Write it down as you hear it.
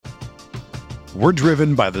We're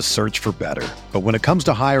driven by the search for better. But when it comes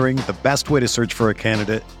to hiring, the best way to search for a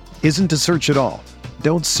candidate isn't to search at all.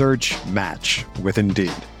 Don't search, match with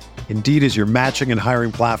Indeed. Indeed is your matching and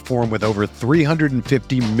hiring platform with over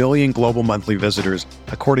 350 million global monthly visitors,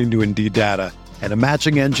 according to Indeed data, and a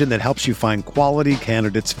matching engine that helps you find quality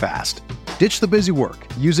candidates fast. Ditch the busy work.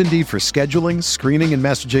 Use Indeed for scheduling, screening, and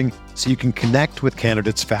messaging so you can connect with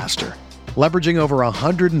candidates faster. Leveraging over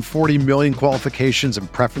 140 million qualifications and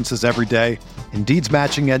preferences every day, Indeed's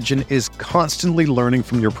matching engine is constantly learning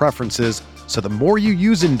from your preferences, so the more you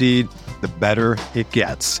use Indeed, the better it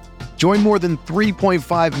gets. Join more than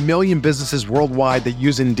 3.5 million businesses worldwide that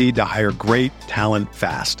use Indeed to hire great talent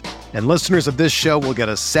fast. And listeners of this show will get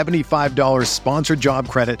a $75 sponsored job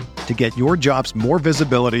credit to get your jobs more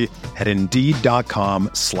visibility at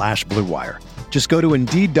Indeed.com/Blue Wire. Just go to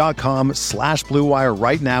Indeed.com/Blue Wire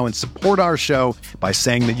right now and support our show by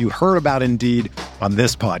saying that you heard about Indeed on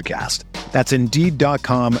this podcast. That's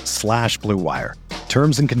Indeed.com/Blue Wire.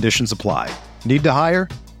 Terms and conditions apply. Need to hire?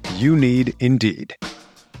 You need Indeed.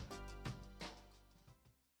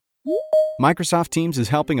 Microsoft Teams is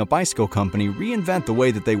helping a bicycle company reinvent the way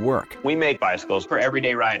that they work. We make bicycles for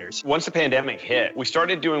everyday riders. Once the pandemic hit, we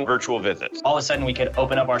started doing virtual visits. All of a sudden, we could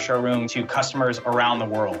open up our showroom to customers around the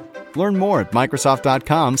world. Learn more at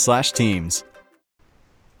Microsoft.com/Teams.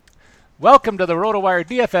 Welcome to the RotoWire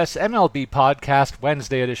DFS MLB Podcast,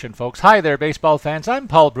 Wednesday edition, folks. Hi there, baseball fans. I'm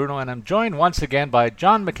Paul Bruno, and I'm joined once again by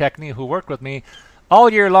John McKechnie, who worked with me all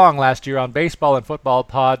year long last year on baseball and football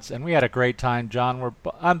pods, and we had a great time, John.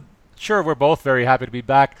 I'm sure we're both very happy to be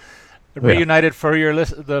back, reunited for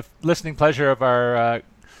the listening pleasure of our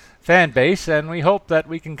fan base, and we hope that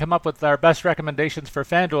we can come up with our best recommendations for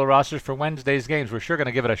FanDuel rosters for Wednesday's games. We're sure going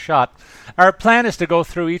to give it a shot. Our plan is to go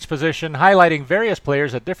through each position, highlighting various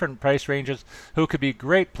players at different price ranges who could be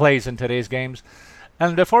great plays in today's games.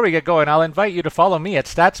 And before we get going, I'll invite you to follow me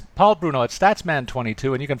at Paul Bruno at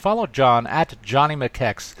Statsman22, and you can follow John at Johnny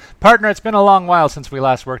McKex. Partner, it's been a long while since we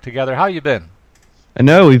last worked together. How you been? I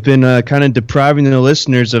know we've been kind of depriving the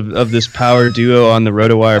listeners of this power duo on the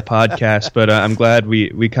RotoWire podcast, but I'm glad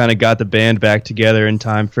we kind of got the band back together in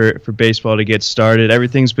time for baseball to get started.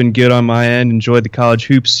 Everything's been good on my end. Enjoyed the college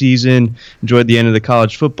hoop season, enjoyed the end of the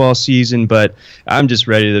college football season, but I'm just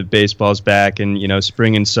ready that baseball's back, and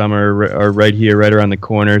spring and summer are right here, right around the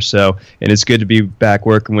corner. So, and it's good to be back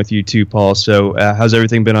working with you too, Paul. So, how's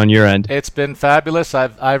everything been on your end? It's been fabulous.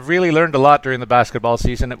 I've really learned a lot during the basketball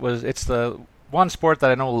season. It's the one sport that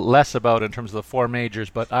I know less about in terms of the four majors,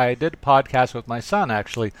 but I did a podcast with my son,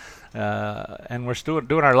 actually, and we're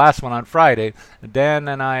doing our last one on Friday. Dan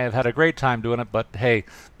and I have had a great time doing it, but hey,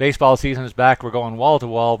 baseball season is back. We're going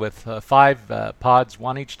wall-to-wall with 5 pods,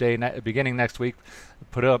 one each day, beginning next week,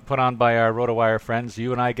 put on by our RotoWire friends.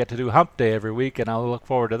 You and I get to do Hump Day every week, and I'll look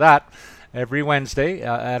forward to that. Every Wednesday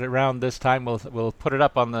at around this time, we'll put it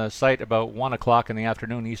up on the site about 1 o'clock in the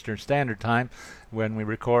afternoon Eastern Standard Time when we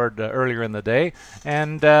record earlier in the day.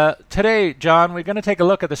 And today, John, we're going to take a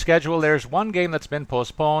look at the schedule. There's one game that's been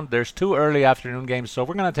postponed. There's 2 early afternoon games, so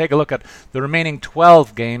we're going to take a look at the remaining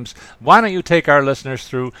 12 games. Why don't you take our listeners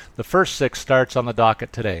through the first 6 starts on the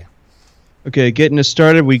docket today? Okay, getting us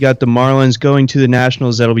started, we got the Marlins going to the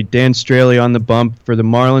Nationals. That'll be Dan Straley on the bump for the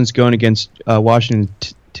Marlins going against Washington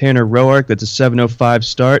Tanner Roark. That's a 7:05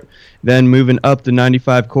 start. Then moving up the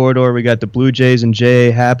 95 corridor, we got the Blue Jays and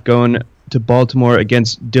J.A. Happ going to Baltimore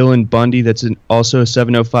against Dylan Bundy. That's also a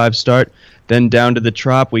 7:05 start. Then down to the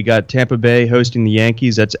Trop, we got Tampa Bay hosting the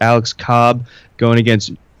Yankees. That's Alex Cobb going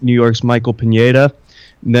against New York's Michael Pineda.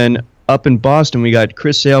 And then up in Boston, we got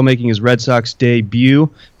Chris Sale making his Red Sox debut,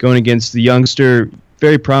 going against the youngster,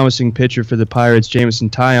 very promising pitcher for the Pirates, Jameson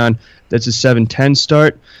Taillon. That's a 7:10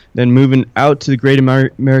 start. Then moving out to the Great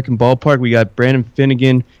American Ballpark, we got Brandon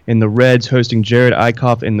Finnegan and the Reds hosting Jared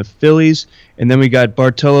Eichhoff and the Phillies. And then we got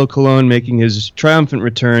Bartolo Colon making his triumphant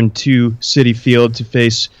return to Citi Field to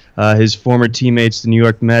face his former teammates, the New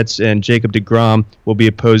York Mets, and Jacob deGrom will be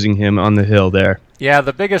opposing him on the hill there. Yeah,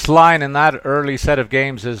 the biggest line in that early set of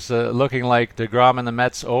games is looking like deGrom and the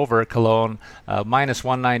Mets over Cologne, minus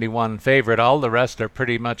 191 favorite. All the rest are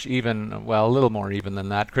pretty much even, well, a little more even than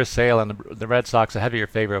that. Chris Sale and the Red Sox a heavier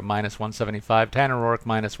favorite of minus 175. Tanner Roark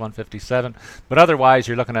minus 157. But otherwise,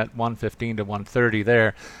 you're looking at 115 to 130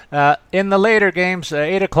 there. In the later games,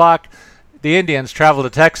 8 o'clock, the Indians travel to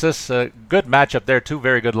Texas. Good matchup there, 2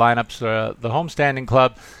 very good lineups. The homestanding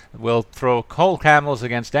club will throw Cole Camels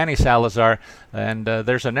against Danny Salazar, and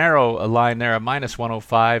there's a narrow line there, a minus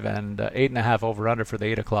 105 and 8.5 over-under for the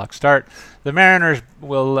 8 o'clock start. The Mariners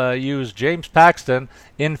will use James Paxton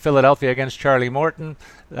in Philadelphia against Charlie Morton.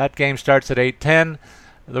 That game starts at 8:10.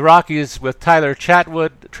 The Rockies with Tyler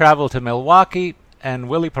Chatwood travel to Milwaukee, and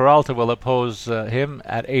Willie Peralta will oppose him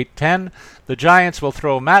at 8:10. The Giants will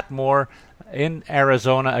throw Matt Moore in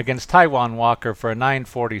Arizona against Taijuan Walker for a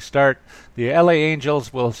 9:40 start. The LA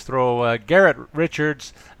Angels will throw Garrett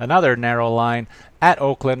Richards, another narrow line, at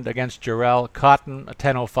Oakland against Jarrell Cotton, a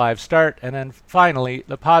 10:05 start. And then finally,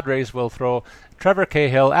 the Padres will throw Trevor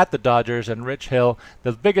Cahill at the Dodgers and Rich Hill.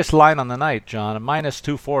 The biggest line on the night, John, a minus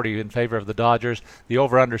 240 in favor of the Dodgers. The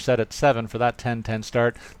over-under set at 7 for that 10-10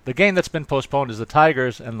 start. The game that's been postponed is the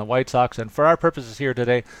Tigers and the White Sox, and for our purposes here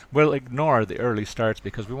today, we'll ignore the early starts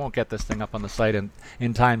because we won't get this thing up on the site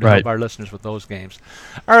in time to help our listeners with those games.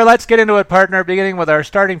 All right, let's get into it, partner. Beginning with our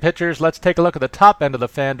starting pitchers, let's take a look at the top end of the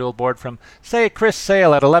FanDuel board from, say, Chris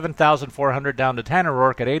Sale at $11,400 down to Tanner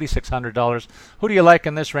Roark at $8,600. Who do you like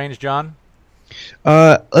in this range, John?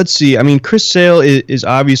 Let's see. I mean, Chris Sale is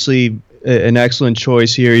obviously an excellent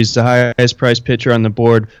choice here. He's the highest priced pitcher on the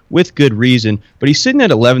board with good reason, but he's sitting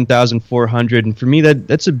at 11,400, and for me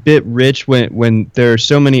that's a bit rich when there are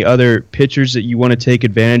so many other pitchers that you want to take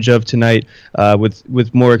advantage of tonight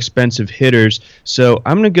with more expensive hitters. So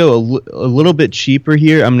I'm going to go a little bit cheaper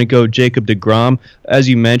here. I'm going to go Jacob deGrom. As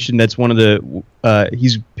you mentioned, that's one of the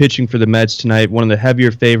he's pitching for the Mets tonight, one of the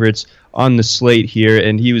heavier favorites on the slate here,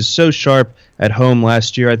 and he was so sharp at home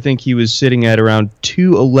last year. I think he was sitting at around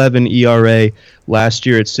 2.11 ERA last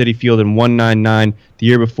year at Citi Field and 1.99 the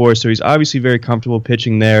year before, so he's obviously very comfortable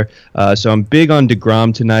pitching there. So I'm big on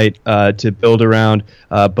deGrom tonight to build around,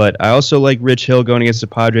 but I also like Rich Hill going against the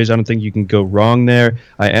Padres. I don't think you can go wrong there.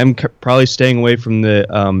 I am probably staying away from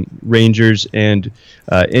the Rangers and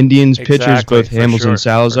Indians pitchers, both Hamels and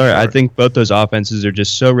Salazar. Sure. I think both those offenses are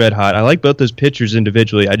just so red hot. I like both those pitchers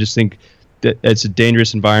individually. I just think it's a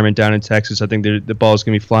dangerous environment down in Texas. I think the ball is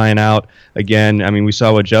going to be flying out again. I mean, we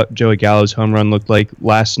saw what Joey Gallo's home run looked like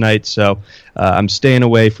last night, so I'm staying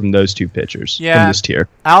away from those two pitchers from this tier.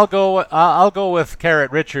 I'll go with Garrett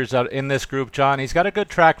Richards in this group, John. He's got a good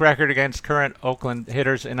track record against current Oakland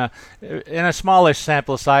hitters in a smallish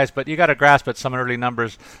sample size, but you got to grasp at some early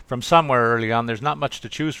numbers from somewhere early on. There's not much to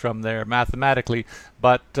choose from there mathematically,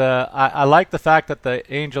 but I like the fact that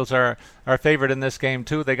the Angels are favored in this game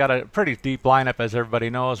too. They got a pretty deep lineup, as everybody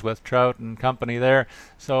knows, with Trout and company there.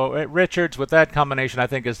 So Richards, with that combination, I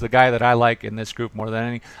think is the guy that I like in this group more than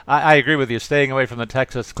any. I agree with you. Staying away from the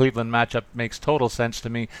Texas-Cleveland matchup makes total sense to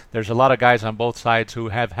me. There's a lot of guys on both sides who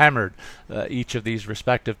have hammered each of these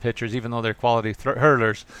respective pitchers, even though they're quality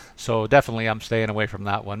hurlers. So definitely I'm staying away from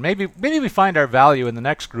that one. Maybe we find our value in the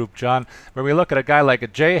next group, John, where we look at a guy like a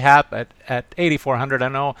J Happ at 8,400. I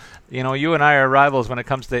know you and I are rivals when it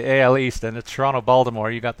comes to the AL East, and it's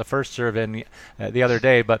Toronto-Baltimore. You got the first serve in the other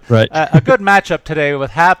day, but a good matchup today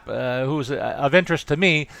with Happ, who's of interest to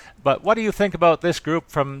me. But what do you think about this group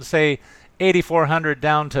from, say, 8,400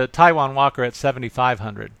 down to Taijuan Walker at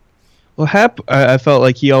 7,500? Well, Happ, I felt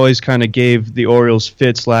like he always kind of gave the Orioles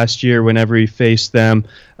fits last year whenever he faced them.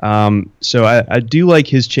 So I do like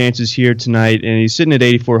his chances here tonight, and he's sitting at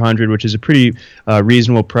 8,400, which is a pretty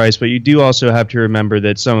reasonable price. But you do also have to remember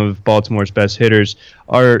that some of Baltimore's best hitters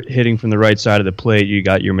are hitting from the right side of the plate. You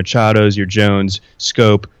got your Machados, your Jones,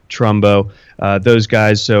 Scope, Trumbo, those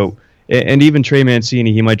guys. So, and even Trey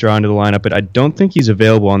Mancini, he might draw into the lineup, but I don't think he's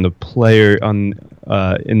available on the player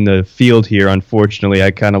in the field here. Unfortunately,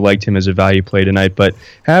 I kind of liked him as a value play tonight, but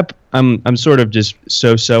Happ, I'm sort of just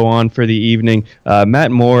so on for the evening.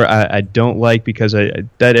 Matt Moore, I don't like because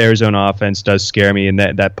that Arizona offense does scare me, and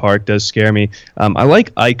that park does scare me. I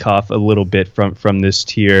like Eichhoff a little bit from this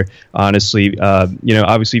tier, honestly.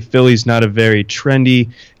 Obviously Philly's not a very trendy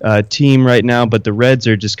team right now, but the Reds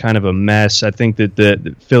are just kind of a mess. I think that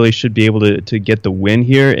the Philly should be able to get the win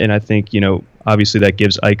here, and I think obviously that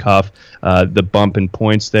gives Eichhoff the bump in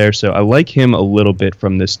points there, so I like him a little bit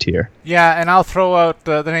from this tier. Yeah, and I'll throw out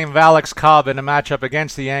the name of Alex Cobb in a matchup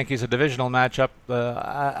against the Yankees, a divisional matchup.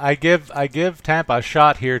 I give Tampa a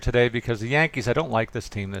shot here today because the Yankees, I don't like this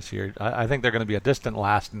team this year. I think they're going to be a distant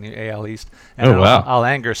last in the AL East, and I'll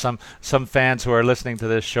anger some fans who are listening to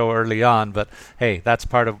this show early on. But hey, that's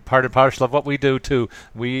part and parcel of what we do too.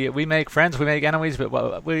 We make friends, we make enemies,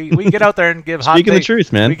 but we get out there and give hot. Speaking the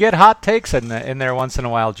truth, man. We get hot takes in there once in a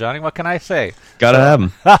while, Johnny. What can I say? Gotta have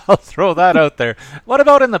them. I'll throw that out there. What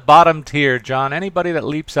about in the bottom tier, John? Anybody that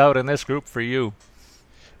leaps out in this group for you?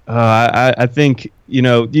 I think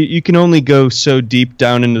you can only go so deep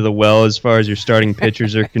down into the well as far as your starting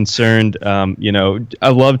pitchers are concerned. I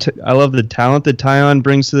love the talent that Taillon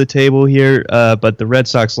brings to the table here, but the Red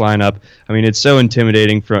Sox lineup, I mean, it's so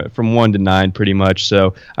intimidating from 1 to 9 pretty much.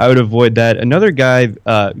 So I would avoid that. Another guy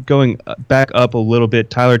going back up a little bit,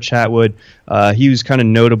 Tyler Chatwood. He was kind of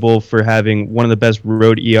notable for having one of the best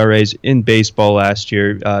road ERAs in baseball last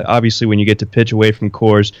year. Obviously, when you get to pitch away from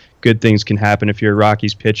Coors, good things can happen if you're a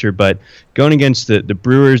Rockies pitcher. But going against the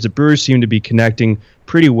Brewers seem to be connecting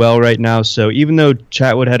pretty well right now. So even though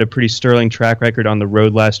Chatwood had a pretty sterling track record on the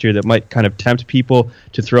road last year that might kind of tempt people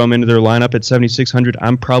to throw him into their lineup at 7,600,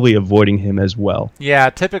 I'm probably avoiding him as well. Yeah,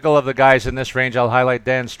 typical of the guys in this range, I'll highlight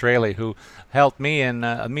Dan Straley, who helped me in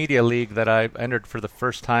a media league that I entered for the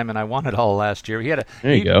first time, and I won it all last year.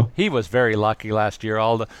 There you go. He was very lucky last year.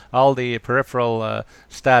 All the peripheral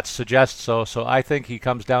stats suggest so. So I think he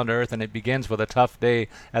comes down to earth, and it begins with a tough day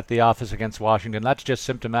at the office against Washington. That's just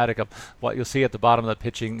symptomatic of what you'll see at the bottom of the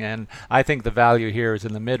pitching, and I think the value here is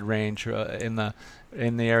in the mid-range,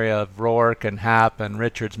 in the area of Rourke and Happ and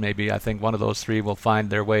Richards. Maybe I think one of those three will find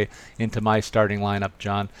their way into my starting lineup,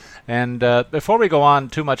 John. And before we go on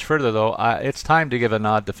too much further, though, it's time to give a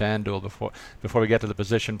nod to FanDuel before we get to the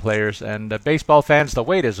position players. And baseball fans, the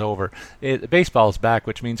wait is over. Baseball is back,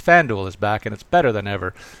 which means FanDuel is back, and it's better than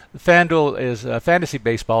ever. FanDuel is fantasy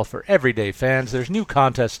baseball for everyday fans. There's new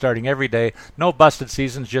contests starting every day. No busted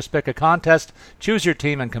seasons. Just pick a contest, choose your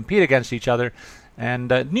team, and compete against each other.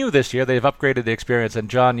 And new this year, they've upgraded the experience, and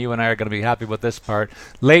John, you and I are going to be happy with this part.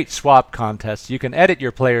 Late swap contests. You can edit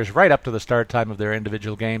your players right up to the start time of their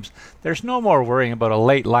individual games. There's no more worrying about a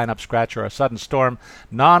late lineup scratch or a sudden storm.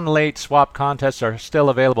 Non-late swap contests are still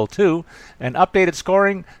available too, and updated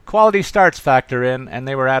scoring, quality starts factor in, and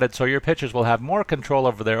they were added so your pitchers will have more control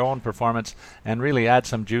over their own performance and really add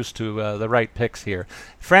some juice to the right picks here.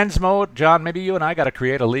 Friends mode, John, maybe you and I got to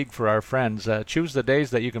create a league for our friends. Choose the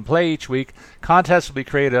days that you can play each week. Contests will be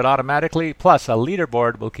created automatically, plus a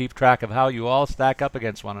leaderboard will keep track of how you all stack up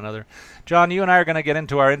against one another. John, you and I are going to get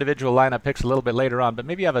into our individual lineup picks a little bit later on, but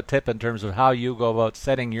maybe you have a tip in terms of how you go about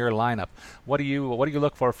setting your lineup. What do you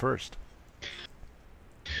look for first?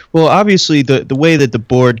 Well, obviously, the way that the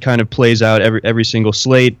board kind of plays out every single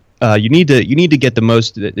slate, you need to get the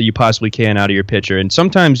most that you possibly can out of your pitcher, and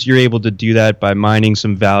sometimes you're able to do that by mining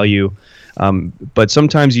some value. But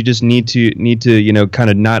sometimes you just need to kind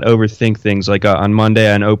of not overthink things. Like on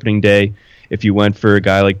Monday, on opening day, if you went for a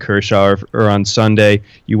guy like Kershaw, or on Sunday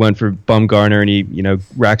you went for Bumgarner and he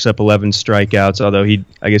racks up 11 strikeouts. Although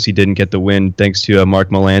I guess he didn't get the win thanks to Mark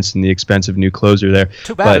Melancon, the expensive new closer there.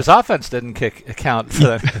 Too bad his offense didn't count for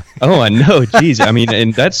that. Oh, I know. Jeez, I mean,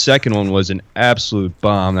 and that second one was an absolute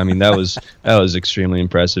bomb. I mean, that was extremely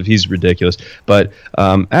impressive. He's ridiculous. But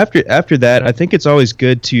after that, I think it's always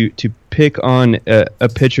good to pick on a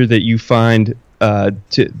pitcher that you find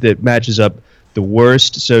that matches up the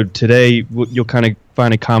worst. So today you'll kind of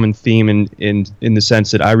find a common theme in the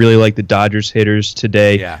sense that I really like the Dodgers hitters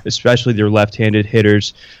today, especially their left-handed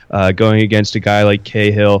hitters going against a guy like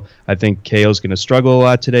Cahill. I think Cahill's going to struggle a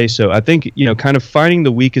lot today. So I think kind of finding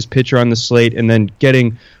the weakest pitcher on the slate and then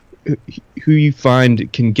getting who you find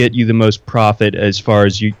can get you the most profit as far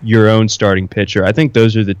as your own starting pitcher. I think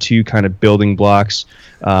those are the two kind of building blocks.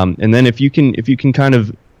 And then if you can kind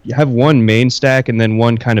of have one main stack and then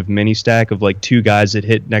one kind of mini stack of like two guys that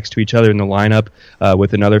hit next to each other in the lineup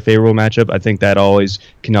with another favorable matchup, I think that always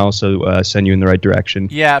can also send you in the right direction.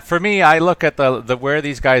 Yeah, for me, I look at the where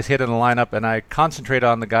these guys hit in the lineup and I concentrate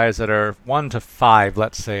on the guys that are 1 to 5,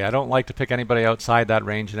 let's say. I don't like to pick anybody outside that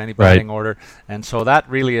range in any batting order, and so that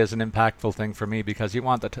really is an impactful thing for me because you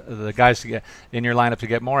want the guys to get in your lineup to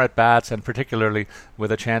get more at bats, and particularly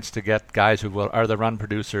with a chance to get guys who are the run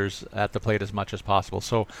producers at the plate as much as possible.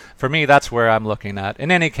 So for me, that's where I'm looking at. In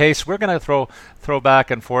any case, we're going to throw back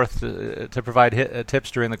and forth to provide tips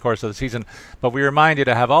during the course of the season, but we remind you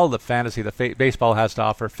to have all the fantasy that baseball has to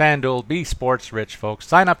offer. FanDuel, be sports rich, folks.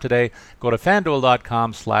 Sign up today. Go to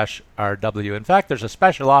FanDuel.com/RW. In fact, there's a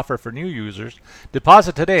special offer for new users.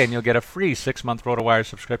 Deposit today and you'll get a free 6-month RotoWire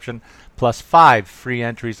subscription plus 5 free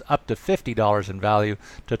entries up to $50 in value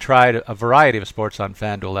to try a variety of sports on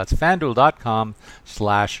FanDuel. That's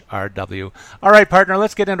FanDuel.com/RW. All right, partner,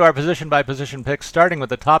 let's get into our position-by-position picks, starting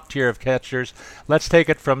with the top tier of catchers. Let's take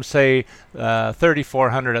it from, say,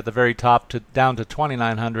 3,400 at the very top down to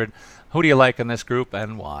 2,900. Who do you like in this group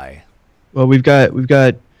and why? Well, we've got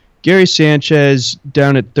Gary Sanchez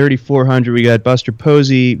down at 3,400. We got Buster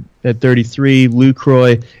Posey at 33,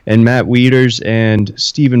 Lucroy and Matt Wieters and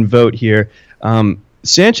Stephen Vogt here.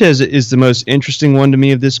 Sanchez is the most interesting one to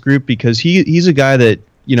me of this group because he's a guy that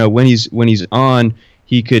when he's on,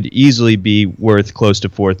 he could easily be worth close to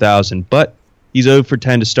 4,000. But he's 0 for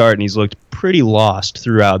 10 to start, and he's looked pretty lost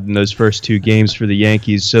throughout in those first 2 games for the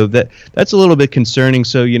Yankees. So that's a little bit concerning.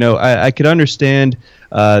 So, I could understand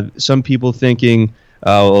some people thinking,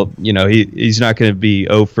 he's not going to be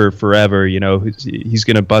 0 for forever. He's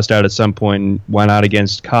going to bust out at some point, and why not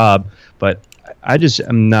against Cobb? But I'm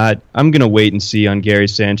going to wait and see on Gary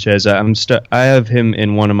Sanchez. I have him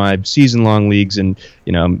in one of my season-long leagues, and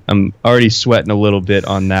I'm already sweating a little bit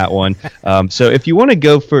on that one. So if you want to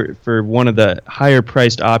go for one of the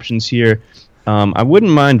higher-priced options here, I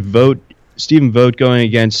wouldn't mind Stephen Vogt going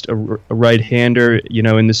against a right-hander,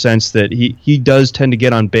 in the sense that he does tend to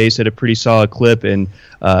get on base at a pretty solid clip, and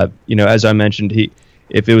as I mentioned,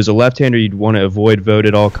 if it was a left-hander, you'd want to avoid Vogt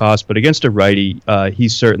at all costs. But against a righty,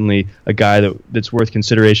 he's certainly a guy that's worth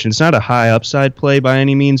consideration. It's not a high upside play by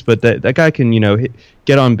any means, but that guy can,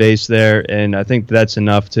 get on base there, and I think that's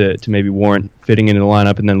enough to maybe warrant fitting into the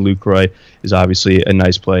lineup. And then Lucroy is obviously a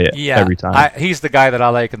nice play every time. He's the guy that I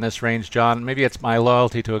like in this range, John. Maybe it's my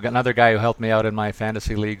loyalty to another guy who helped me out in my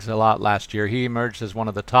fantasy leagues a lot last year. He emerged as one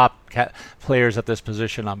of the top players at this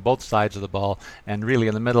position on both sides of the ball, and really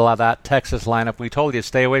in the middle of that Texas lineup. We told you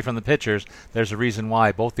stay away from the pitchers. There's a reason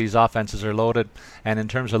why. Both these offenses are loaded, and in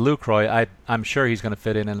terms of Lucroy, I'm sure he's going to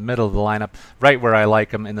fit in the middle of the lineup, right where I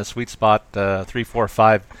like him, in the sweet spot, 3, 4,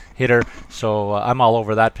 5 hitter. So I'm all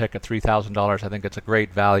over that pick at $3,000. I think it's a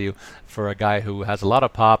great value for a guy who has a lot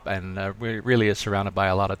of pop and really is surrounded by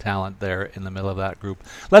a lot of talent there in the middle of that group.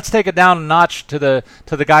 Let's take it down a notch to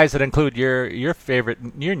the guys that include your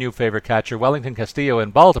new favorite catcher, Wellington Castillo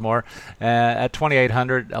in Baltimore, at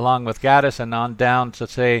 $2,800, along with Gaddis, and on down to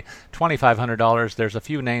say $2,500. There's a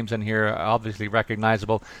few names in here obviously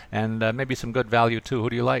recognizable, and maybe some good value too. Who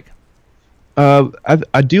do you like?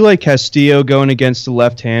 I do like Castillo going against the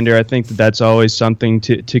left-hander. I think that's always something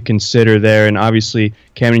to consider there. And obviously,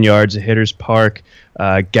 Camden Yards, a hitter's park.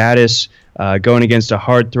 Gaddis going against a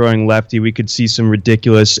hard-throwing lefty. We could see some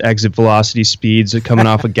ridiculous exit velocity speeds coming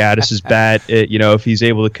off of Gaddis's bat. If he's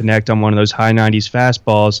able to connect on one of those high 90s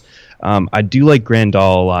fastballs. I do like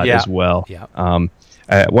Grandal a lot as well. Yeah.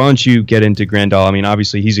 Why don't you get into Grandal? I mean,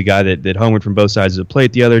 obviously, he's a guy that homered from both sides of the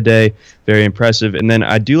plate the other day. Very impressive. And then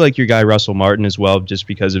I do like your guy, Russell Martin, as well, just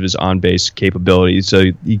because of his on-base capabilities.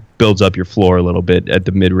 So he builds up your floor a little bit at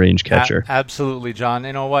the mid-range catcher. Absolutely, John.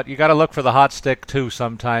 You know what? You got to look for the hot stick, too,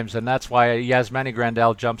 sometimes. And that's why Yasmani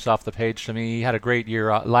Grandal jumps off the page to me. He had a great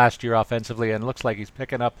year last year offensively, and looks like he's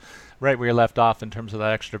picking up right where you left off in terms of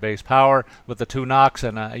that extra base power with the 2 knocks.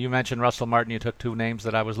 And you mentioned Russell Martin. You took 2 names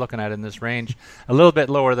that I was looking at in this range. A little bit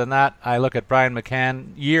lower than that, I look at Brian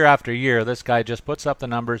McCann. Year after year, this guy just puts up the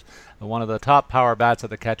numbers. One of the top power bats at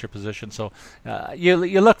the catcher position. So you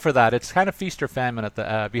look for that. It's kind of feast or famine at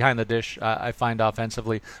the behind the dish, I find,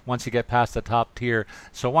 offensively, once you get past the top tier.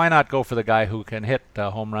 So why not go for the guy who can hit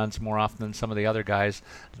home runs more often than some of the other guys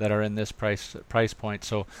that are in this price point?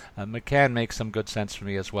 So McCann makes some good sense for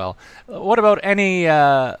me as well. What about any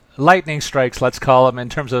lightning strikes, let's call them, in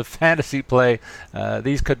terms of fantasy play?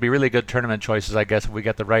 These could be really good tournament choices, I guess, if we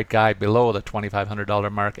get the right guy below the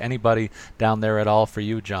 $2,500 mark. Anybody down there at all for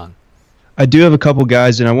you, John? I do have a couple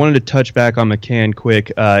guys, and I wanted to touch back on McCann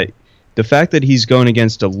quick. The fact that he's going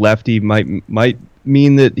against a lefty might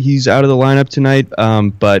mean that he's out of the lineup tonight,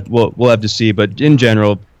 but we'll have to see. But in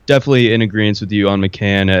general, definitely in agreement with you on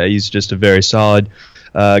McCann. He's just a very solid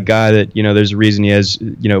guy that, there's a reason he has,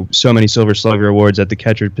 so many Silver Slugger awards at the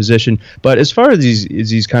catcher position. But as far as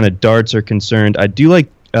these kind of darts are concerned, I do like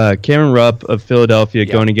Cameron Rupp of Philadelphia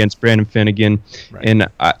going against Brandon Finnegan. Right.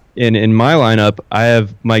 And in my lineup, I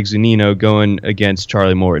have Mike Zunino going against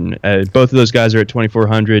Charlie Morton. Both of those guys are at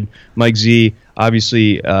 2,400. Mike Z,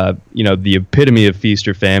 obviously, the epitome of feast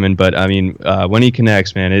or famine. But I mean, when he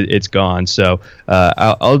connects, man, it's gone. So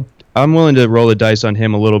I'm willing to roll the dice on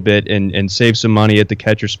him a little bit and save some money at the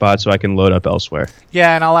catcher spot so I can load up elsewhere.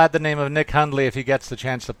 Yeah, and I'll add the name of Nick Hundley if he gets the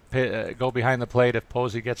chance to go behind the plate. If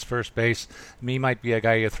Posey gets first base, he might be a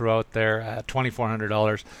guy you throw out there at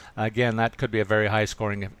 $2,400. Again, that could be a very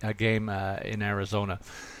high-scoring game in Arizona.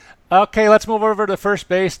 Okay, let's move over to first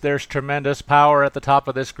base. There's tremendous power at the top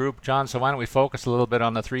of this group, John, so why don't we focus a little bit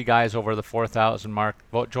on the 3 guys over the 4,000 mark: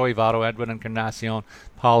 Joey Votto, Edwin Encarnacion,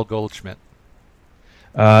 Paul Goldschmidt.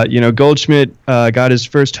 Goldschmidt got his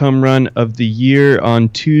first home run of the year on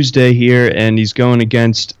Tuesday here, and he's going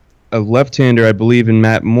against a left-hander, I believe, in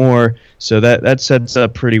Matt Moore. So that sets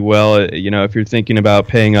up pretty well, if you're thinking about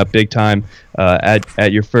paying up big time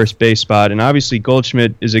at your first base spot. And obviously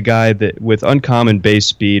Goldschmidt is a guy that with uncommon base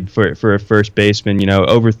speed for a first baseman,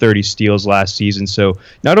 over 30 steals last season. So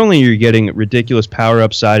not only are you getting ridiculous power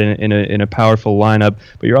upside in a powerful lineup,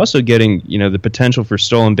 but you're also getting, the potential for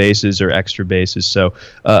stolen bases or extra bases. So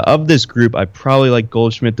of this group, I probably like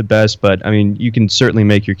Goldschmidt the best, but I mean, you can certainly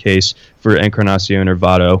make your case for Encarnacion or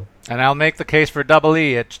Votto. And I'll make the case for Double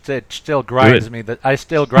E. It still grinds me that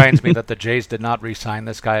the Jays did not re-sign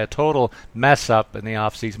this guy. A total mess up in the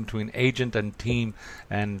offseason between agent and team,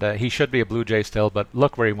 and he should be a Blue Jay still. But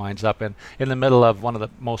look where he winds up in the middle of one of the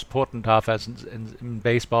most potent offenses in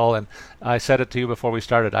baseball. And I said it to you before we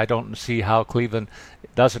started. I don't see how Cleveland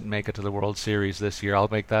doesn't make it to the World Series this year. I'll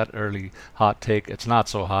make that early hot take. It's not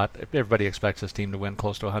so hot. Everybody expects this team to win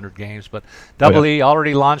close to 100 games, but Double E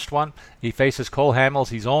already launched one. He faces Cole Hamels.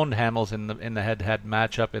 He's owned Hamels in the head-to-head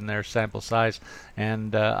matchup in their sample size,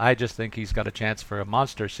 and I just think he's got a chance for a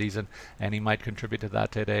monster season, and he might contribute to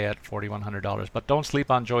that today at $4,100. But don't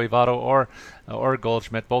sleep on Joey Votto or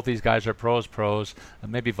Goldschmidt. Both these guys are pros.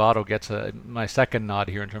 Maybe Votto gets my second nod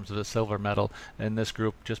here in terms of the silver medal in this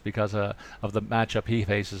group, just because of the matchup he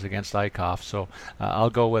faces against Eichhoff. So I'll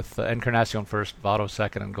go with Encarnacion first, Votto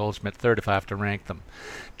second, and Goldschmidt third if I have to rank them.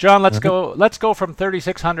 John, let's go from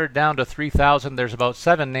 3,600 down to 3,000. There's about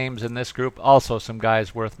 7 names in this group. Also, some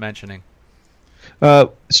guys worth mentioning.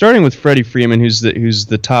 Starting with Freddie Freeman, who's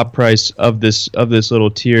the top price of this little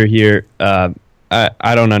tier here.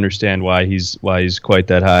 I don't understand why he's quite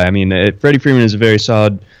that high. I mean, Freddie Freeman is a very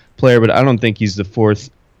solid player, but I don't think he's the fourth.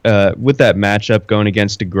 With that matchup going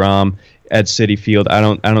against DeGrom at Citi Field, I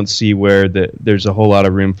don't see where there's a whole lot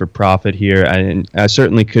of room for profit here. I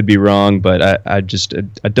certainly could be wrong, but I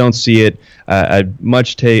don't see it. I'd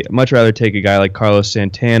much rather take a guy like Carlos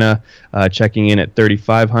Santana, checking in at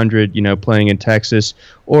 3,500, playing in Texas,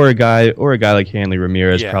 or a guy like Hanley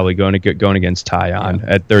Ramirez, probably going against Taillon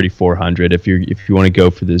at 3,400 if you want to go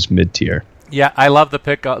for this mid tier. Yeah, I love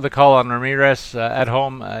the call on Ramirez at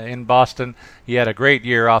home in Boston. He had a great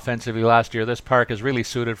year offensively last year. This park is really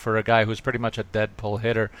suited for a guy who's pretty much a dead pull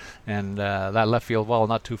hitter, and that left field wall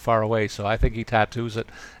not too far away. So I think he tattoos it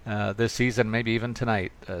this season, maybe even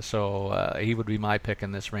tonight. So he would be my pick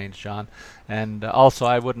in this range, John. And also,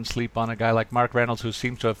 I wouldn't sleep on a guy like Mark Reynolds, who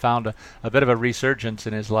seems to have found a bit of a resurgence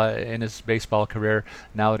in his baseball career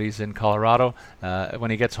now that he's in Colorado.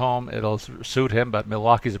 When he gets home, it'll suit him, but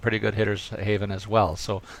Milwaukee's a pretty good hitter's haven as well.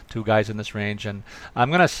 So 2 guys in this range, and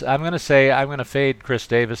I'm gonna fade Chris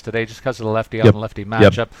Davis today just because of the lefty on lefty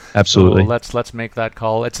matchup. Yep. Absolutely. So let's make that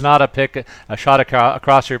call. It's not a shot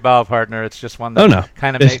across your bow, partner. It's just one that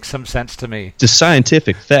kind of makes some sense to me. It's a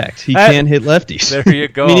scientific fact. He can't hit lefties. There you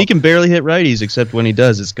go. I mean, he can barely hit righties, except when he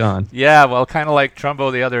does, it's gone. Yeah, well, kind of like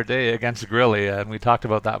Trumbo the other day against Grilli, and we talked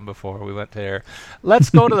about that one before we went there. Let's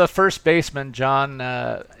go to the first baseman, John,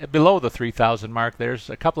 below the 3,000 mark. There's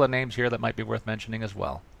a couple of names here that might be worth mentioning as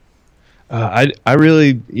well. I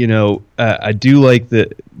really, I do like the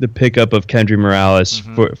pickup of Kendry Morales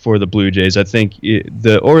for the Blue Jays. I think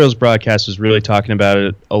the Orioles broadcast was really talking about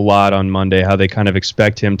it a lot on Monday, how they kind of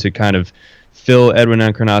expect him to kind of fill Edwin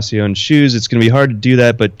Encarnacion's shoes. It's going to be hard to do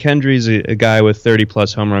that, but Kendry's a guy with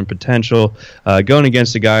 30-plus home run potential, going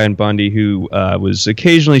against a guy in Bundy who was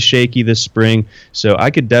occasionally shaky this spring. So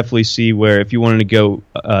I could definitely see where if you wanted to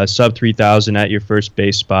go sub 3,000 at your first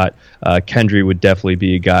base spot, Kendry would definitely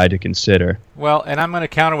be a guy to consider. Well, and I'm going to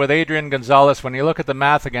counter with Adrian Gonzalez. When you look at the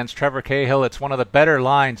math against Trevor Cahill, it's one of the better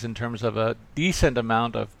lines in terms of a decent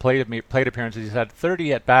amount of plate appearances. He's had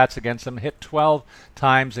 30 at-bats against him, hit 12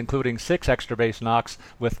 times, including 6 extra base knocks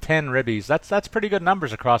with 10 ribbies. That's pretty good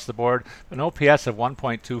numbers across the board, an OPS of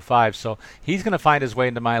 1.25. So he's going to find his way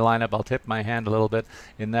into my lineup. I'll tip my hand a little bit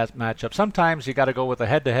in that matchup. Sometimes you got to go with a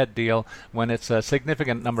head-to-head deal when it's a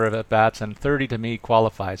significant number of at-bats, and 30 to me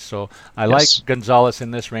qualifies. So I like Gonzalez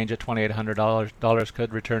in this range at $2,800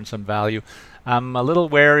 could return some value. I'm a little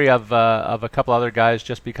wary of a couple other guys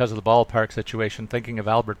just because of the ballpark situation, thinking of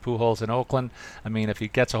Albert Pujols in Oakland. I mean, if he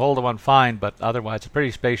gets a hold of one, fine, but otherwise it's a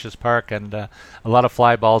pretty spacious park, and a lot of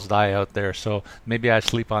fly balls die out there, so maybe I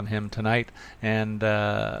sleep on him tonight. And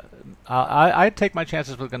I'd take my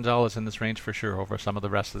chances with Gonzalez in this range for sure over some of the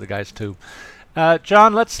rest of the guys too.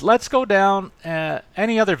 John, let's go down.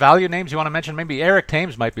 Any other value names you want to mention? Maybe Eric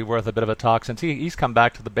Thames might be worth a bit of a talk since he's come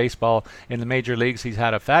back to the baseball in the major leagues. He's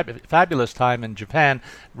had a fabulous time in Japan,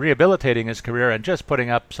 rehabilitating his career and just putting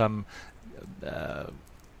up some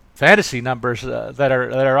fantasy numbers that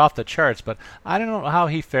are off the charts, but I don't know how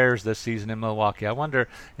he fares this season in Milwaukee. I wonder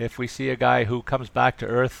if we see a guy who comes back to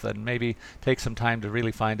earth and maybe takes some time to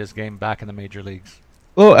really find his game back in the major leagues.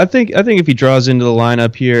 Well, I think if he draws into the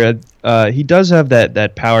lineup here, he does have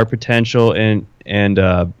that power potential, and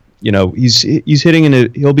he's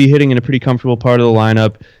hitting he'll be hitting in a pretty comfortable part of the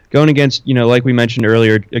lineup, going against, like we mentioned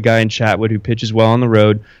earlier, a guy in Chatwood who pitches well on the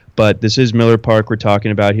road. But this is Miller Park we're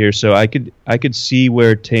talking about here, so I could see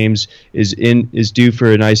where Thames is due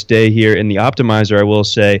for a nice day here. In the optimizer, I will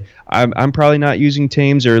say I'm probably not using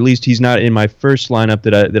Thames, or at least he's not in my first lineup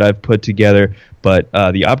that I've put together. But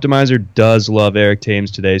the optimizer does love Eric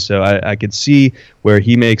Thames today, so I could see where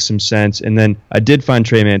he makes some sense. And then I did find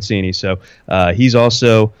Trey Mancini, so he's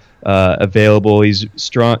also available. He's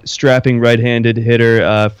strapping right-handed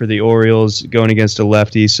hitter for the Orioles, going against a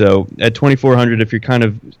lefty. So at 2,400, if you're kind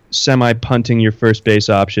of semi-punting your first base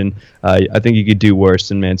option, I think you could do worse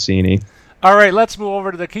than Mancini. All right, let's move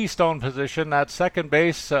over to the keystone position. At second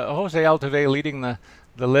base, Jose Altuve leading the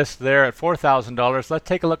list there at $4,000. Let's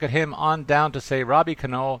take a look at him on down to, say, Robbie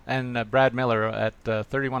Cano and Brad Miller at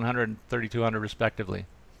 3,100 and 3,200 respectively.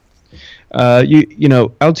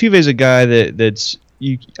 Altuve is a guy that's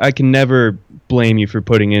I can never blame you for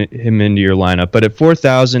putting him into your lineup. But at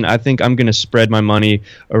 4,000, I think I'm going to spread my money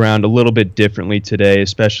around a little bit differently today,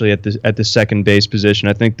 especially at the second base position.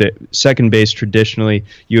 I think that second base, traditionally,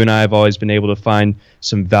 you and I have always been able to find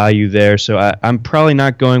some value there. So I'm probably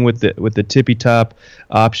not going with the tippy top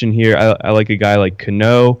option here. I like a guy like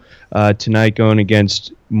Cano tonight going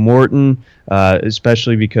against Morton,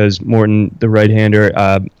 especially because Morton, the right-hander,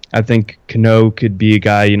 I think Cano could be a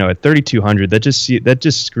guy, at 3,200. That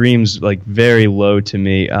just screams like very low to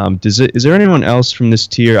me. Is there anyone else from this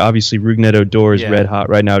tier? Obviously, Rougned Odor is red hot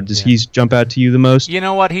right now. Does he jump out to you the most? You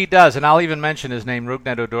know what, he does, and I'll even mention his name,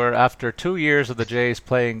 Rougned Odor. After 2 years of the Jays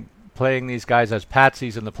playing these guys as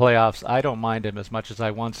patsies in the playoffs, I don't mind him as much as I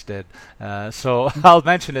once did. So I'll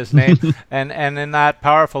mention his name. and in that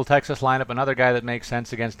powerful Texas lineup, another guy that makes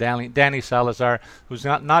sense against Danny Salazar, who's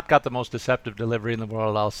not got the most deceptive delivery in the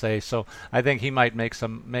world, I'll say. So I think he might make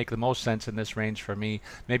the most sense in this range for me.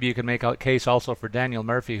 Maybe you can make a case also for Daniel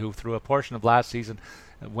Murphy, who through a portion of last season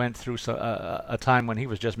went through a time when he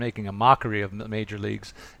was just making a mockery of the major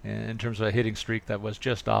leagues in terms of a hitting streak that was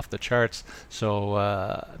just off the charts.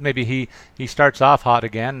 So maybe he starts off hot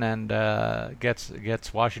again and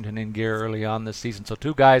gets Washington in gear early on this season. So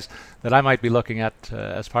two guys that I might be looking at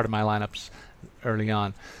as part of my lineups early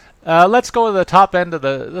on. Let's go to the top end of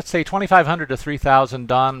let's say 2,500 to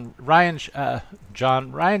 3,000. Ryan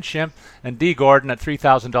Schimpf and D. Gordon at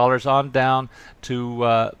 $3,000 on down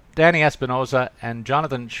to Danny Espinosa and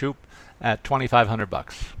Jonathan Schoop at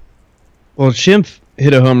 $2,500. Well, Schimpf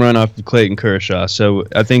hit a home run off of Clayton Kershaw, so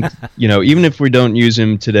I think even if we don't use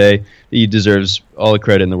him today, he deserves all the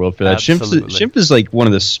credit in the world for that. Schimpf is like one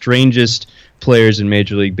of the strangest players in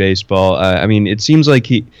Major League Baseball. It seems like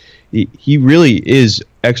he really is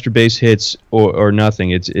extra base hits or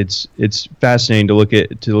nothing. It's fascinating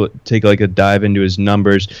to take like a dive into his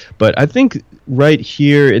numbers, but I think right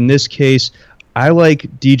here in this case, I like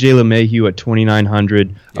DJ LeMahieu at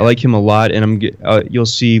 2,900. I like him a lot, and you'll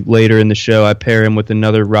see later in the show I pair him with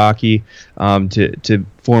another Rocky to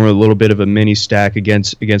form a little bit of a mini stack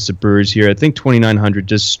against the Brewers here. I think 2,900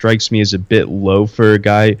 just strikes me as a bit low for a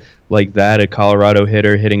guy like that, a Colorado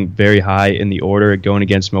hitter hitting very high in the order, going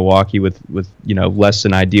against Milwaukee with less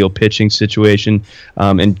than ideal pitching situation.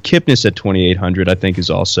 And Kipnis at 2,800 I think is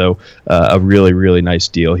also a really, really nice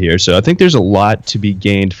deal here. So I think there's a lot to be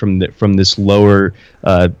gained from this lower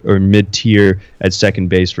or mid-tier at second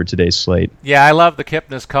base for today's slate. Yeah, I love the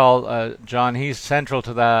Kipnis call, John. He's central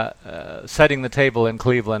to that setting the table in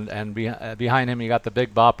Cleveland, and behind him you got the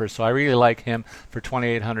big boppers. So I really like him for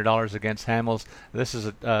 $2,800 against Hamels. This is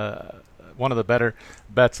one of the better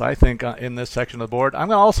bets, I think, in this section of the board. I'm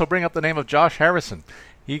going to also bring up the name of Josh Harrison.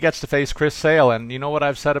 He gets to face Chris Sale, and you know what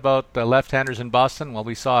I've said about left-handers in Boston? Well,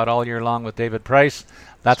 we saw it all year long with David Price.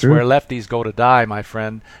 That's where lefties go to die, my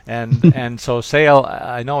friend. And so Sale,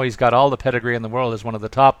 I know he's got all the pedigree in the world as one of the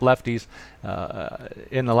top lefties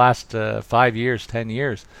in the last 5 years, 10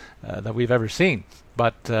 years that we've ever seen.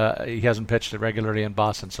 But he hasn't pitched it regularly in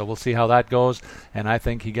Boston, so we'll see how that goes. And I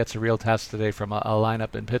think he gets a real test today from a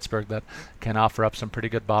lineup in Pittsburgh that can offer up some pretty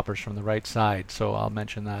good boppers from the right side. So I'll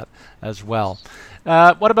mention that as well.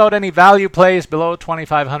 What about any value plays below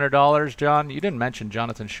 $2,500, John? You didn't mention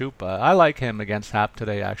Jonathan Schoop. I like him against Happ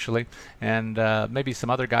today, actually, and maybe some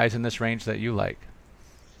other guys in this range that you like.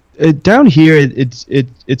 Down here,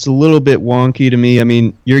 it's a little bit wonky to me. I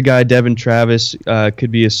mean, your guy Devin Travis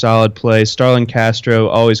could be a solid play. Starlin Castro,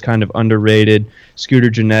 always kind of underrated. Scooter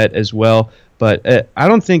Gennett as well. But I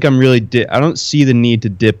don't think I'm really. I don't see the need to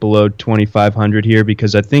dip below 2,500 here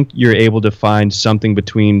because I think you're able to find something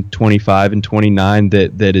between 25 and 29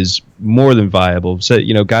 that is more than viable. So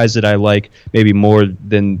guys that I like maybe more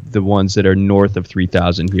than the ones that are north of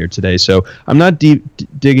 3,000 here today. So I'm not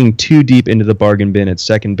digging too deep into the bargain bin at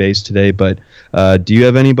second base today. But do you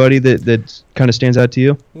have anybody that kind of stands out to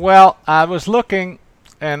you? Well, I was looking.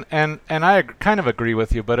 And I kind of agree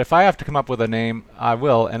with you, but if I have to come up with a name, I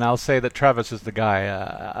will, and I'll say that Travis is the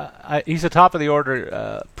guy. He's a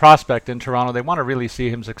top-of-the-order prospect in Toronto. They want to really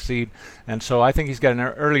see him succeed, and so I think he's got an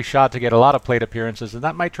early shot to get a lot of plate appearances, and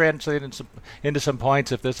that might translate into some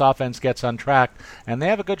points if this offense gets on track. And they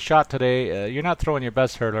have a good shot today. You're not throwing your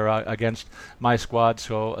best hurler against my squad,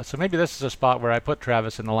 so maybe this is a spot where I put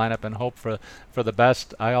Travis in the lineup and hope for the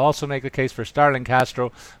best. I also make the case for Starlin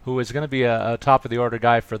Castro, who is going to be a top-of-the-order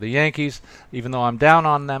guy for the Yankees. Even though I'm down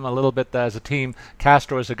on them a little bit as a team,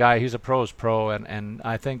 Castro is a guy, he's a pro's pro, and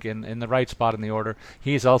I think in the right spot in the order,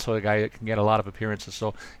 he's also a guy that can get a lot of appearances.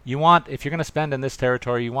 So if you're going to spend in this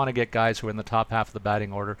territory, you want to get guys who are in the top half of the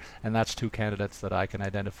batting order, and that's two candidates that I can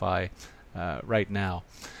identify right now.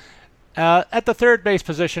 At the third base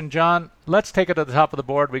position, John, let's take it to the top of the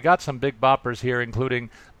board. We got some big boppers here, including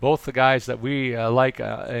both the guys that we like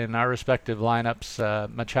in our respective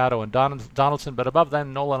lineups, Machado and Donaldson, but above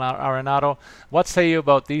them, Nolan Arenado. What say you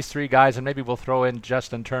about these three guys? And maybe we'll throw in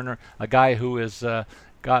Justin Turner, a guy who has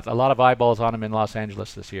got a lot of eyeballs on him in Los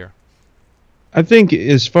Angeles this year. I think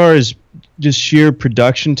as far as just sheer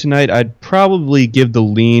production tonight, I'd probably give the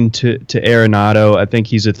lean to Arenado. I think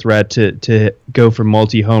he's a threat to go for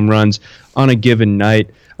multi-home runs on a given night.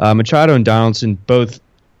 Machado and Donaldson, both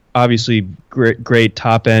obviously great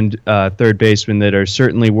top-end third basemen that are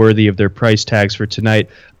certainly worthy of their price tags for tonight.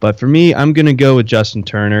 But for me, I'm going to go with Justin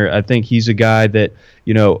Turner. I think he's a guy that,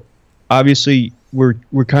 obviously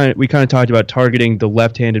we kind of talked about targeting the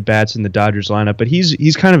left-handed bats in the Dodgers lineup, but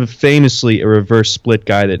he's kind of famously a reverse split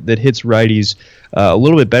guy that hits righties a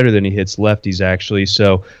little bit better than he hits lefties actually.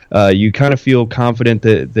 So you kind of feel confident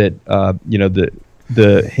that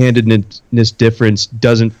the handedness difference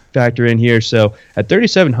doesn't factor in here. So at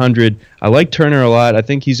 3,700, I like Turner a lot. I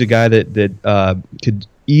think he's a guy that could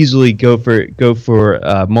easily go for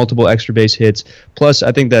multiple extra base hits. Plus,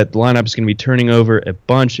 I think that the lineup is going to be turning over a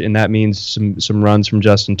bunch, and that means some runs from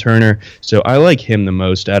Justin Turner. So I like him the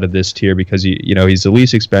most out of this tier because he's the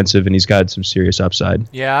least expensive and he's got some serious upside.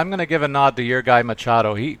 Yeah, I'm going to give a nod to your guy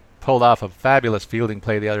Machado. He pulled off a fabulous fielding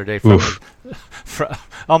play the other day from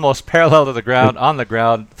almost parallel to the ground, on the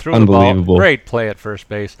ground, threw the ball. Great play at first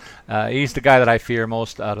base. He's the guy that I fear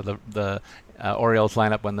most out of the Orioles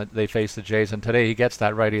lineup when they face the Jays, and today he gets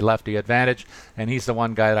that righty-lefty advantage, and he's the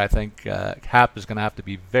one guy that I think Hap is going to have to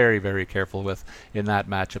be very, very careful with in that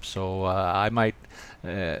matchup. So I might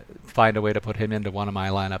find a way to put him into one of my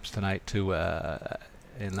lineups tonight too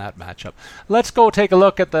in that matchup. Let's go take a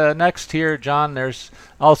look at the next tier, John. There's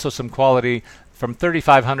also some quality from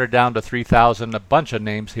 3,500 down to 3,000, a bunch of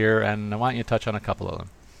names here, and I want you to touch on a couple of them.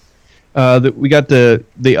 We got the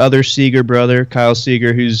other Seager brother, Kyle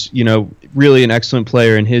Seager, who's really an excellent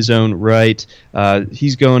player in his own right.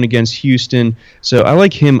 He's going against Houston, so I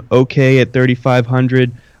like him okay at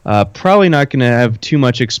 3,500. Probably not going to have too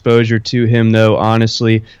much exposure to him though.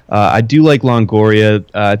 Honestly, I do like Longoria.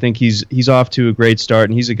 I think he's off to a great start,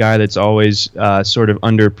 and he's a guy that's always sort of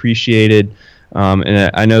underappreciated.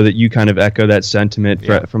 And I know that you kind of echo that sentiment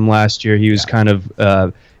from last year. He was kind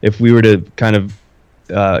of, if we were to kind of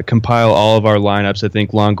compile all of our lineups, I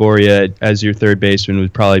think Longoria as your third baseman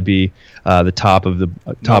would probably be the top of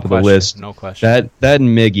the list. No question. That and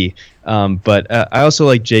Miggy. But I also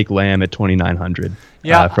like Jake Lamb at 2,900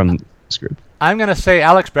 from this group. I'm going to say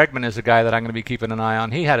Alex Bregman is a guy that I'm going to be keeping an eye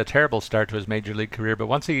on. He had a terrible start to his major league career, but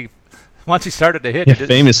once he started to hit, he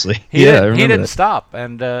didn't stop,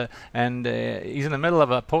 and he's in the middle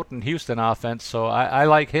of a potent Houston offense, so I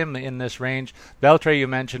like him in this range. Beltre, you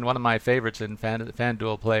mentioned, one of my favorites in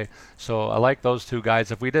FanDuel play, so I like those two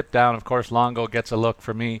guys. If we dip down, of course, Longo gets a look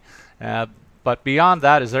for me. But beyond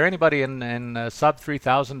that, is there anybody in sub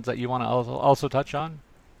 3,000 that you want to also touch on?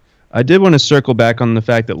 I did want to circle back on the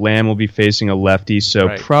fact that Lamb will be facing a lefty, so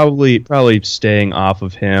right. probably staying off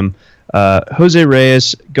of him. Jose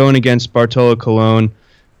Reyes going against Bartolo Colon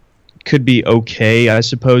could be okay, I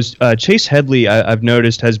suppose. Chase Headley, I've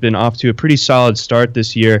noticed, has been off to a pretty solid start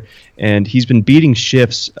this year, and he's been beating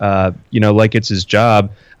shifts, like it's his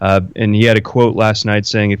job. And he had a quote last night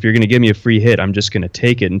saying, "If you're going to give me a free hit, I'm just going to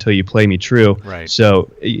take it until you play me true." Right. So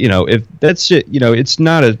if that's it, it's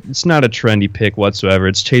not a trendy pick whatsoever.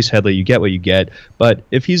 It's Chase Headley. You get what you get. But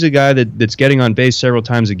if he's a guy that's getting on base several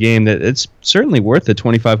times a game, that it's certainly worth the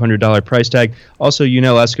 $2,500 price tag. Also,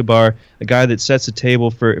 Yunel Escobar, a guy that sets the table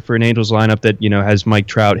for an Angels lineup that has Mike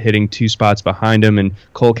Trout hitting 2 spots behind him and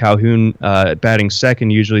Cole Calhoun batting second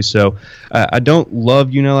usually. So I don't love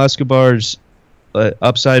Yunel Escobar's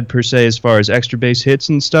upside per se as far as extra base hits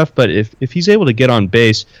and stuff, but if he's able to get on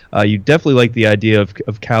base, you definitely like the idea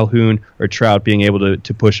of Calhoun or Trout being able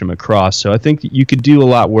to push him across. So I think you could do a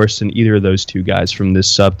lot worse than either of those two guys from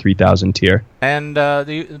this sub 3,000 tier. And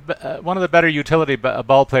one of the better utility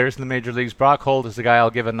ball players in the major leagues, Brock Holt, is the guy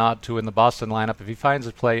I'll give a nod to in the Boston lineup. If he finds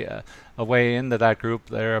a way into that group,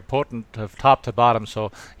 they're potent of top to bottom,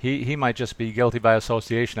 so he might just be guilty by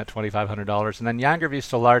association at $2,500. And then Yangervis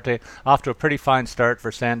Solarte, off to a pretty fine start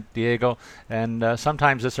for San Diego, and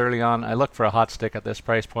sometimes this early on I look for a hot stick at this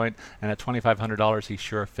price point, and at $2,500 he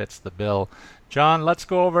sure fits the bill. John, let's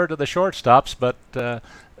go over to the shortstops, but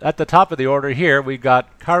at the top of the order here we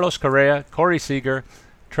got Carlos Correa, Corey Seager,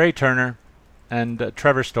 Trey Turner, and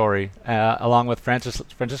Trevor Story, along with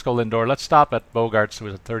Francisco Lindor. Let's stop at Bogaerts, who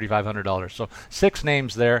was at $3,500. So 6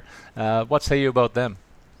 names there. What say you about them?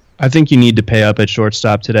 I think you need to pay up at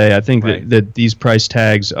shortstop today. I think that these price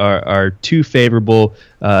tags are too favorable,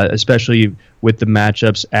 especially with the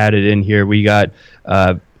matchups added in here. We got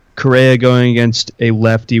Correa going against a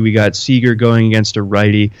lefty. We got Seager going against a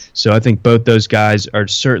righty. So I think both those guys are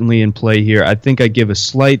certainly in play here. I think I give a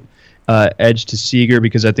slight edge to Seager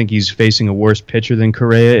because I think he's facing a worse pitcher than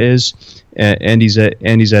Correa is, and he's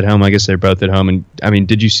at home. I guess they're both at home. And I mean,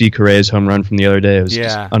 did you see Correa's home run from the other day? It was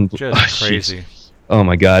just crazy. Oh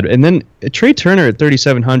my God! And then Trey Turner at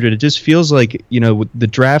 $3,700. It just feels like with the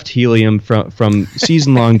draft helium from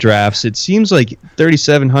season long drafts. It seems like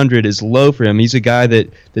 $3,700 is low for him. He's a guy that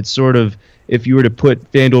sort of, if you were to put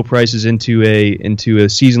FanDuel prices into a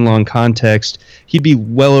season-long context, he'd be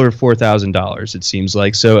well over $4,000, it seems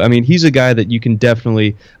like. So, I mean, he's a guy that you can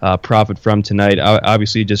definitely profit from tonight.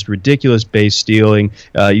 Obviously, just ridiculous base stealing.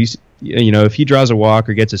 If he draws a walk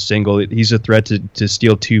or gets a single, he's a threat to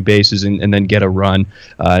steal 2 bases and then get a run.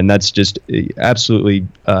 And that's just absolutely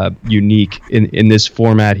unique in this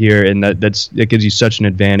format here, and that gives you such an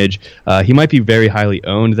advantage. He might be very highly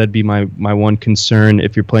owned. That'd be my one concern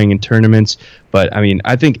if you're playing in tournaments. But, I mean,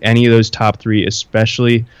 I think any of those top 3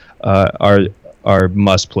 especially are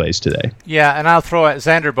must plays today. Yeah, and I'll throw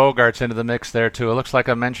Xander Bogaerts into the mix there too. It looks like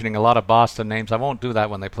I'm mentioning a lot of Boston names. I won't do that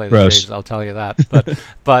when they play the Jays, I'll tell you that.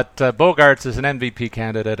 But Bogaerts is an MVP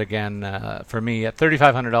candidate again for me at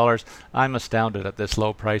 $3,500. I'm astounded at this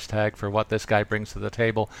low price tag for what this guy brings to the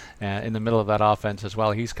table in the middle of that offense as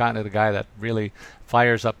well. He's kind of the guy that really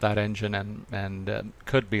fires up that engine and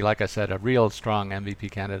could be, like I said, a real strong MVP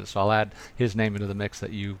candidate. So I'll add his name into the mix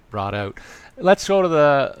that you brought out. Let's go to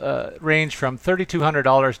the range from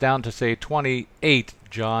 $3,200 down to, say, $2,800,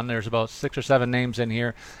 John. There's about 6 or 7 names in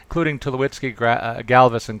here, including Tulowitzki,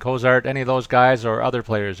 Galvis, and Cozart. Any of those guys or other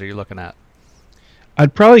players are you looking at?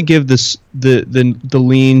 I'd probably give the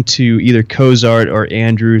lean to either Cozart or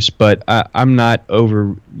Andrus, but I'm not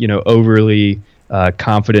overly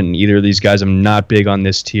confident in either of these guys. I'm not big on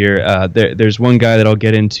this tier. There's one guy that I'll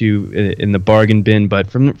get into in the bargain bin, but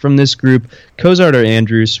from this group, Cozart or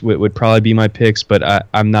Andrus would probably be my picks, but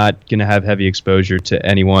I'm not going to have heavy exposure to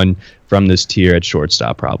anyone from this tier at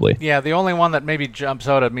shortstop, probably. Yeah, the only one that maybe jumps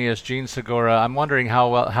out at me is Gene Segura. I'm wondering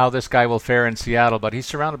how this guy will fare in Seattle, but he's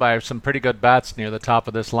surrounded by some pretty good bats near the top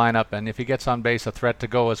of this lineup, and if he gets on base, a threat to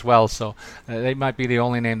go as well. So they might be the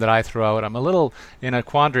only name that I throw out. I'm a little in a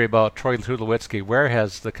quandary about Troy Tulowitzki. Where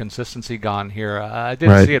has the consistency gone here? I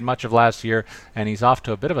didn't see it much of last year, and he's off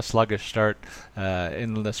to a bit of a sluggish start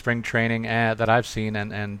in the spring training that I've seen,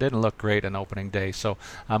 and didn't look great in opening day. So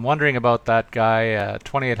I'm wondering about that guy,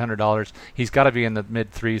 $2,800. He's got to be in the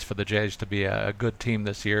mid-3s for the Jays to be a good team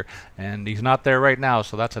this year, and he's not there right now,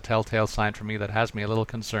 so that's a telltale sign for me that has me a little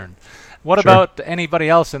concerned. What about anybody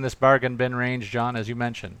else in this bargain bin range, John, as you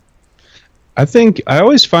mentioned? I think I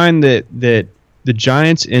always find that the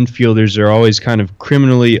Giants infielders are always kind of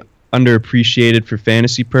criminally underappreciated for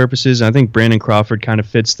fantasy purposes. I think Brandon Crawford kind of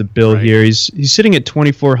fits the bill here. He's sitting at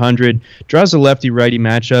 $2,400, draws a lefty-righty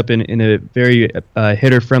matchup in a very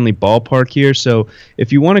hitter-friendly ballpark here. So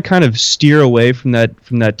if you want to kind of steer away from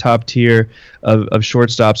that top tier of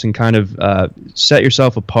shortstops and kind of set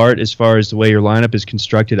yourself apart as far as the way your lineup is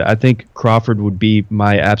constructed, I think Crawford would be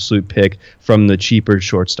my absolute pick from the cheaper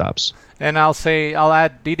shortstops. And I'll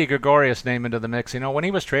add Didi Gregorius' name into the mix. When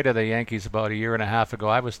he was traded to the Yankees about a year and a half ago,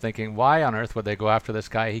 I was thinking, why on earth would they go after this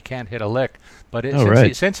guy? He can't hit a lick. But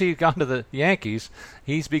since he's gone to the Yankees,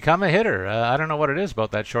 he's become a hitter. I don't know what it is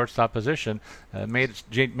about that shortstop position. Made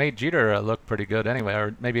Jeter look pretty good anyway,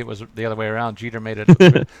 or maybe it was the other way around. Jeter made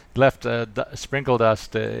it left sprinkle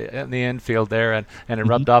dust in the infield there, and it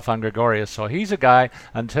rubbed off on Gregorius. So he's a guy,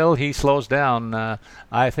 until he slows down,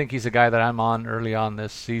 I think he's a guy that I'm on early on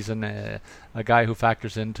this season. A guy who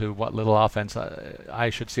factors into what little offense I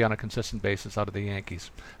should see on a consistent basis out of the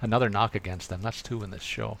Yankees. Another knock against them. That's 2 in this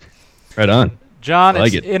show. Right on. John,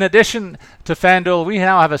 in addition to FanDuel, we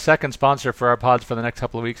now have a second sponsor for our pods for the next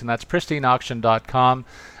couple of weeks, and that's PristineAuction.com.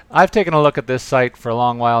 I've taken a look at this site for a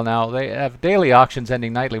long while now. They have daily auctions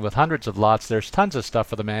ending nightly with hundreds of lots. There's tons of stuff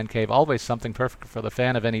for the man cave, always something perfect for the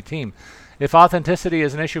fan of any team. If authenticity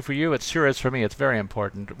is an issue for you, it sure is for me. It's very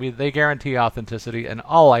important. They guarantee authenticity, and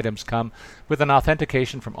all items come with an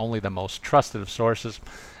authentication from only the most trusted of sources.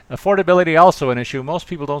 Affordability also an issue. Most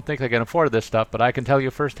people don't think they can afford this stuff, but I can tell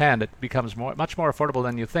you firsthand it becomes much more affordable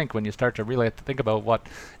than you think when you start to really think about what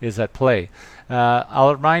is at play.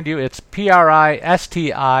 I'll remind you, it's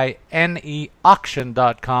PRISTINE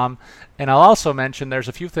auction.com. And I'll also mention there's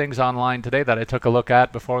a few things online today that I took a look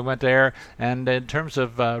at before we went to air. And in terms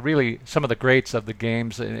of really some of the greats of the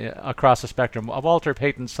games across the spectrum, a Walter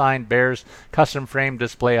Payton signed Bears custom frame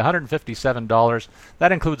display, $157.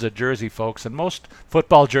 That includes a jersey, folks. And most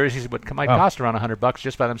football jerseys might cost around $100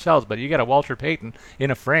 just by themselves. But you get a Walter Payton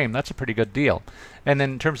in a frame, that's a pretty good deal. And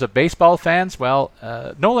then in terms of baseball fans, well,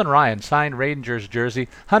 Nolan Ryan signed Rangers jersey,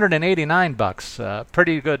 $189.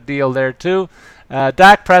 Pretty good deal there too.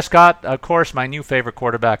 Dak Prescott, of course, my new favorite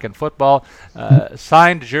quarterback in football,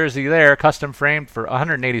 signed jersey there, custom framed for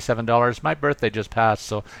 $187. My birthday just passed,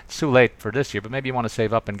 so it's too late for this year, but maybe you want to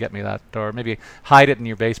save up and get me that, or maybe hide it in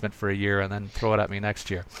your basement for a year and then throw it at me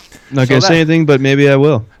next year. Not going to say anything, but maybe I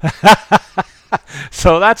will.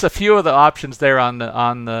 So that's a few of the options there on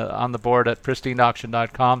the board at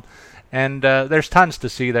pristineauction.com. And there's tons to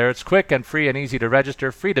see there. It's quick and free and easy to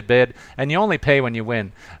register, free to bid, and you only pay when you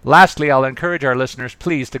win. Lastly, I'll encourage our listeners,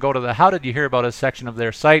 please, to go to the How Did You Hear About Us section of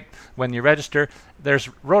their site when you register. There's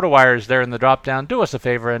RotoWires there in the drop-down. Do us a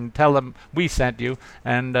favor and tell them we sent you,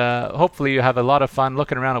 and hopefully you have a lot of fun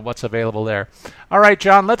looking around at what's available there. All right,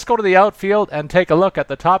 John, let's go to the outfield and take a look at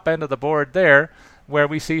the top end of the board there, where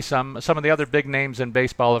we see some of the other big names in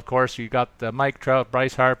baseball, of course. You got Mike Trout,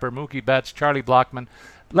 Bryce Harper, Mookie Betts, Charlie Blackmon.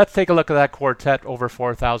 Let's take a look at that quartet over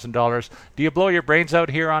 $4,000. Do you blow your brains out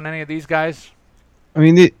here on any of these guys? I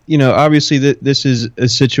mean, obviously this is a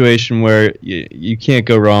situation where you can't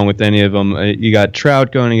go wrong with any of them. You got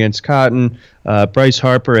Trout going against Cotton, Bryce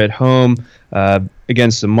Harper at home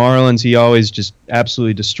against the Marlins. He always just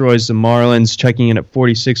absolutely destroys the Marlins, checking in at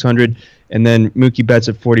 4,600, and then Mookie Betts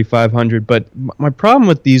at 4,500. But my problem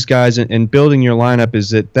with these guys and building your lineup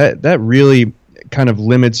is that really kind of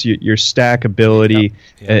limits your stack ability.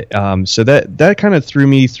 Yep. So that kind of threw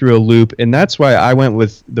me through a loop, and that's why I went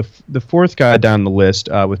with the fourth guy down the list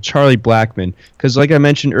with Charlie Blackmon, because like I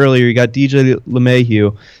mentioned earlier, you got DJ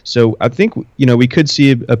LeMahieu. So I think we could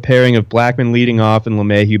see a pairing of Blackmon leading off and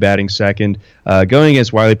LeMahieu batting second, going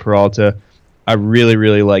against Wiley Peralta. I really,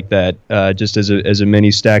 really like that just as a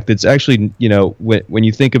mini stack. That's actually when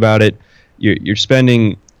you think about it, you're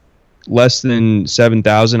spending less than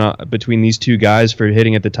 $7,000 between these two guys for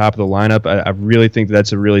hitting at the top of the lineup. I really think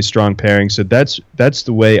that's a really strong pairing. So that's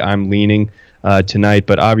the way I'm leaning tonight.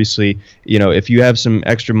 But obviously, if you have some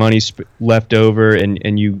extra money left over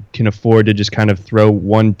and you can afford to just kind of throw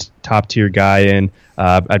one top tier guy in,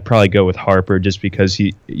 I'd probably go with Harper just because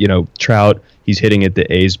Trout, he's hitting at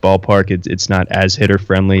the A's ballpark. It's not as hitter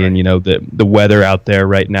friendly, right. And the weather out there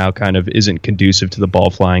right now kind of isn't conducive to the ball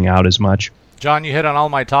flying out as much. John, you hit on all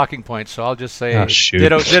my talking points, so I'll just say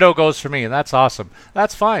ditto goes for me, and that's awesome.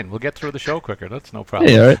 That's fine. We'll get through the show quicker. That's no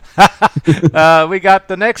problem. Yeah, right. We got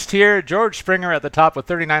the next tier, George Springer at the top with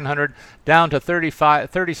 $3,900, down to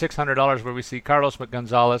 $3,600 where we see Carlos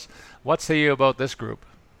Gonzalez. What say you about this group?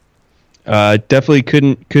 Definitely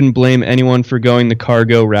couldn't blame anyone for going the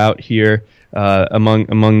cargo route here.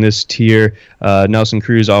 Among this tier, Nelson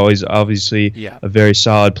Cruz obviously a very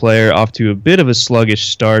solid player, off to a bit of a sluggish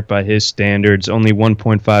start by his standards. Only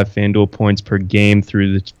 1.5 FanDuel points per game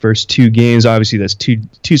through the first two games. Obviously, that's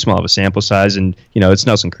too small of a sample size, and it's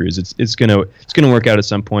Nelson Cruz. It's gonna work out at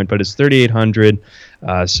some point, but it's 3,800.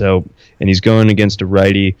 And he's going against a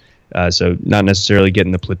righty. So not necessarily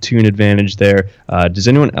getting the platoon advantage there. Does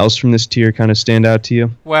anyone else from this tier kind of stand out to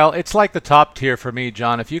you? Well, it's like the top tier for me,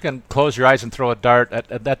 John. If you can close your eyes and throw a dart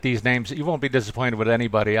at these names, you won't be disappointed with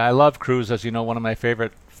anybody. I love Cruz, as you know, one of my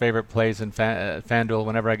favorite favorite plays in FanDuel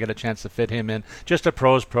whenever I get a chance to fit him in. Just a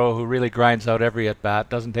pro's pro who really grinds out every at-bat,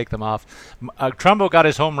 doesn't take them off. Trumbo got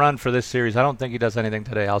his home run for this series. I don't think he does anything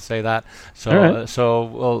today, I'll say that. So right. So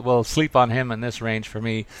we'll sleep on him in this range for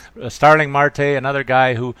me. Starling Marte, another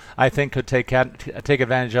guy who I think could take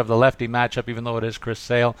advantage of the lefty matchup, even though it is Chris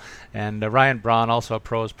Sale. And Ryan Braun, also a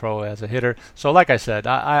pro's pro as a hitter. So like I said,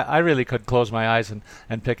 I really could close my eyes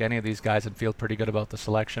and pick any of these guys and feel pretty good about the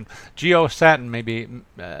selection. Gio Stanton may be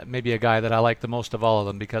a guy that I like the most of all of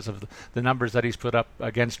them because of the numbers that he's put up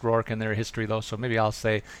against Rourke in their history, though. So maybe I'll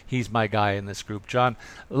say he's my guy in this group. John,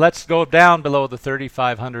 let's go down below the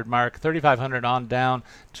 3,500 mark, 3,500 on down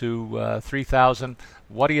to 3,000.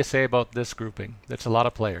 What do you say about this grouping? That's a lot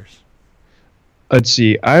of players. Let's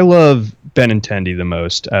see. I love Benintendi the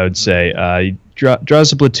most, I would say. He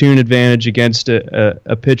draws a platoon advantage against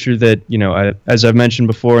a pitcher that, as I've mentioned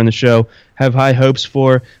before in the show, have high hopes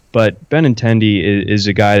for. But Benintendi is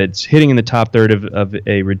a guy that's hitting in the top third of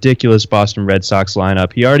a ridiculous Boston Red Sox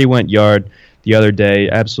lineup. He already went yard the other day,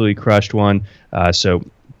 absolutely crushed one. So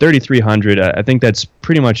 3,300, I think that's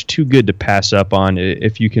pretty much too good to pass up on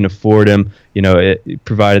if you can afford him,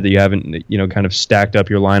 provided that you haven't, kind of stacked up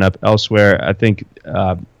your lineup elsewhere. I think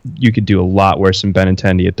you could do a lot worse than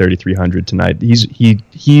Benintendi at 3,300 tonight.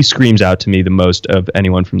 He screams out to me the most of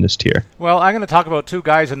anyone from this tier. Well, I'm going to talk about two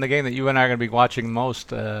guys in the game that you and I are going to be watching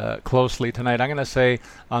most closely tonight. I'm going to say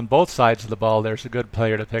on both sides of the ball there's a good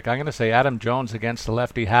player to pick. I'm going to say Adam Jones against the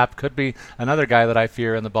lefty Happ could be another guy that I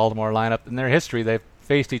fear in the Baltimore lineup. In their history, they've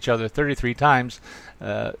faced each other 33 times.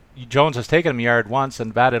 Jones has taken him yard once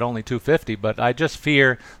and batted only .250, but I just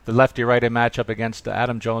fear the lefty-righty matchup against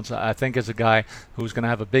Adam Jones. I think is a guy who's going to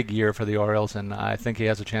have a big year for the Orioles, and I think he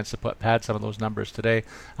has a chance to pad some of those numbers today.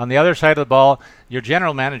 On the other side of the ball, your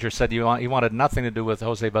general manager said he wanted nothing to do with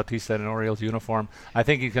Jose Bautista in an Orioles uniform. I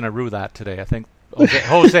think he's going to rue that today. I think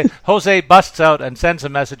Jose busts out and sends a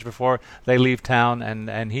message before they leave town,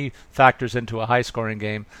 and he factors into a high-scoring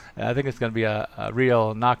game. I think it's going to be a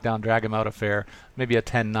real knockdown, drag-him-out affair, maybe a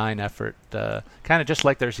 10-9 effort, kind of just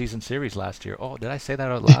like their season series last year. Oh, did I say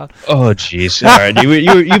that out loud? Oh, jeez. All right,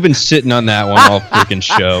 you've been sitting on that one all freaking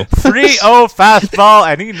show. 3-0 fastball,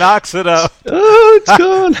 and he knocks it out. Oh, it's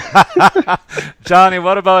gone. Johnny,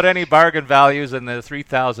 what about any bargain values in the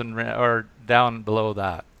 3,000 or down below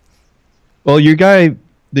that? Well, your guy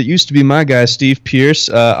that used to be my guy, Steve Pearce,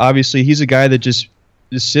 obviously he's a guy that just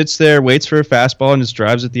sits there, waits for a fastball, and just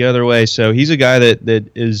drives it the other way. So he's a guy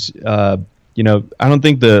that is, I don't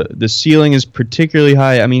think the ceiling is particularly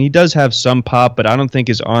high. I mean, he does have some pop, but I don't think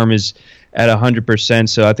his arm is at 100%,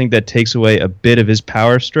 so I think that takes away a bit of his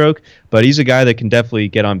power stroke, but he's a guy that can definitely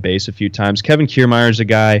get on base a few times. Kevin Kiermaier is a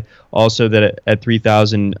guy also that at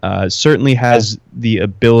 3,000 certainly has the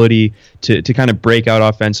ability to kind of break out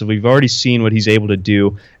offensively. We've already seen what he's able to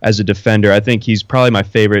do as a defender. I think he's probably my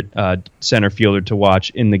favorite center fielder to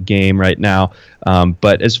watch in the game right now.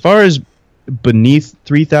 But as far as beneath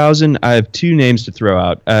 3,000, I have two names to throw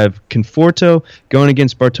out. I have Conforto going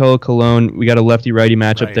against Bartolo Colon. We got a lefty-righty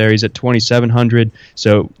matchup there. He's at 2,700,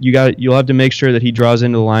 so you'll have to make sure that he draws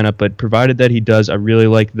into the lineup. But provided that he does, I really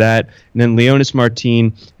like that. And then Leonis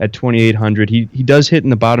Martin at 2,800. He does hit in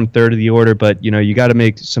the bottom third of the order, but you got to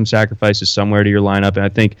make some sacrifices somewhere to your lineup. And I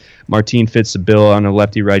think Martin fits the bill on a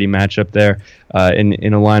lefty-righty matchup there in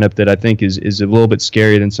a lineup that I think is a little bit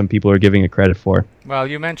scarier than some people are giving it credit for. Well,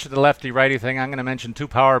 you mentioned the lefty-righty thing. I'm going to mention two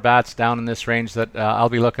power bats down in this range that I'll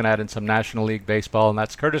be looking at in some National League baseball, and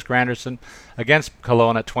that's Curtis Granderson against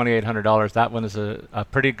Cologne at $2,800. That one is a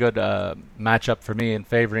pretty good matchup for me in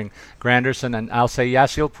favoring Granderson, and I'll say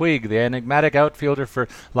Yasiel Puig, the enigmatic outfielder for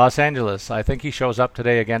Los Angeles. I think he shows up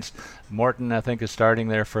today against Morton, I think, is starting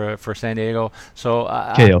there for San Diego. So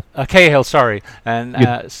Cahill. Cahill, sorry. And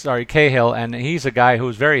Cahill, and he's a guy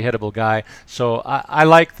who's a very hittable guy. So I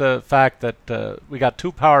like the fact that we got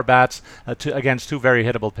two power bats against two very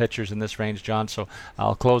hittable pitchers in this range, John. So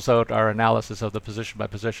I'll close out our analysis of the position by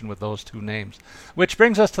position with those two names. Which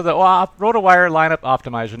brings us to the RotoWire lineup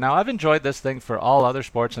optimizer. Now, I've enjoyed this thing for all other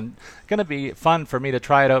sports, and going to be fun for me to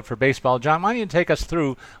try it out for baseball. John, why don't you take us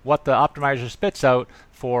through what the optimizer spits out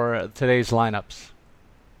for today's lineups?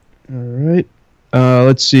 All right.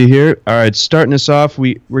 Let's see here. All right, starting us off,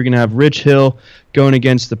 we're going to have Rich Hill going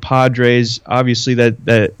against the Padres. Obviously, that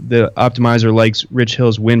the optimizer likes Rich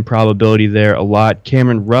Hill's win probability there a lot.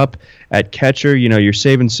 Cameron Rupp at catcher. You're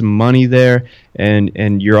saving some money there,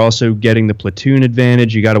 and you're also getting the platoon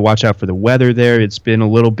advantage. You got to watch out for the weather there. It's been a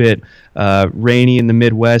little bit rainy in the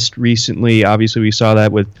Midwest recently. Obviously, we saw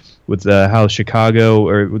that with how Chicago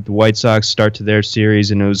or with the White Sox start to their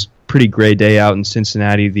series, and it was pretty gray day out in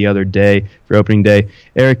Cincinnati the other day for opening day.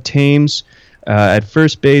 Eric Thames At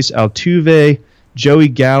first base, Altuve, Joey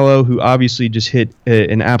Gallo, who obviously just hit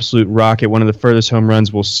an absolute rocket, one of the furthest home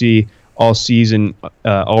runs we'll see all season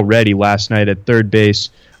already last night at third base,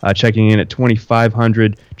 checking in at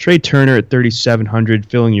 2,500. Trey Turner at 3,700,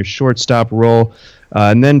 filling your shortstop role.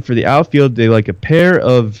 And then for the outfield, they like a pair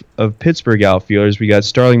of Pittsburgh outfielders. We got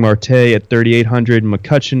Starling Marte at 3,800,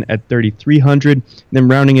 McCutchen at 3,300. And then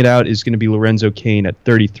rounding it out is going to be Lorenzo Cain at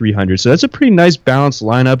 3,300. So that's a pretty nice balanced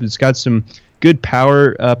lineup. It's got some good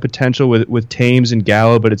power potential with Thames and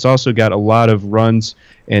Gallo, but it's also got a lot of runs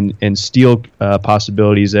and steal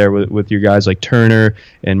possibilities there with your guys like Turner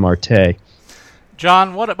and Marte.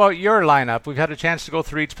 John, what about your lineup? We've had a chance to go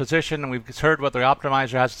through each position, and we've heard what the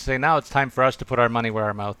optimizer has to say. Now it's time for us to put our money where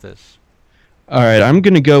our mouth is. All right, I'm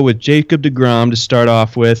going to go with Jacob deGrom to start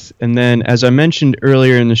off with. And then, as I mentioned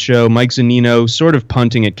earlier in the show, Mike Zunino sort of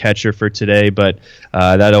punting at catcher for today, but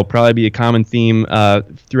that'll probably be a common theme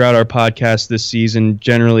throughout our podcast this season.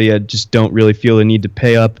 Generally, I just don't really feel the need to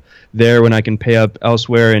pay up there when I can pay up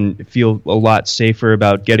elsewhere and feel a lot safer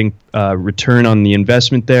about getting return on the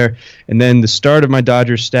investment there. And then the start of my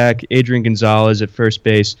Dodgers stack, Adrian Gonzalez at first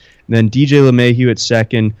base, and then DJ LeMahieu at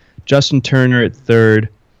second, Justin Turner at third,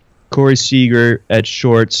 Corey Seager at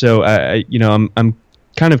short. So I'm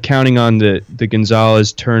kind of counting on the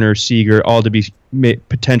Gonzalez, Turner, Seager all to be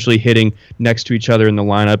potentially hitting next to each other in the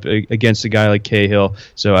lineup against a guy like Cahill.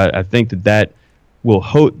 So I think that will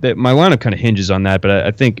hope that my lineup kind of hinges on that, but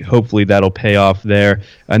I think hopefully that'll pay off there.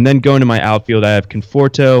 And then going to my outfield, I have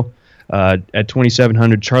Conforto at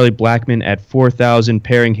 2,700, Charlie Blackmon at 4,000,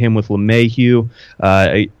 pairing him with LeMahieu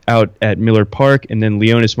out at Miller Park, and then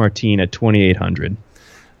Leonis Martin at 2,800.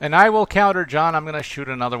 And I will counter, John. I'm going to shoot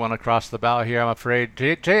another one across the bow here, I'm afraid.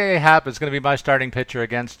 J.A. Happ is going to be my starting pitcher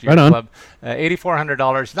against your club.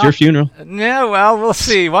 $8,400. It's your funeral. Yeah, well, we'll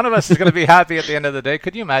see. One of us is going to be happy at the end of the day.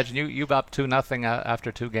 Could you imagine you up 2-0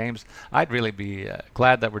 after 2 games? I'd really be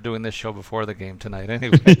glad that we're doing this show before the game tonight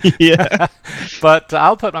anyway. Yeah. But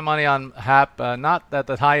I'll put my money on Happ, not at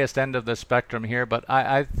the highest end of the spectrum here, but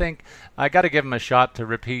I think I got to give him a shot to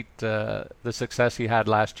repeat the success he had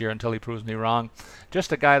last year until he proves me wrong.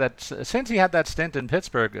 Just a guy that, since he had that stint in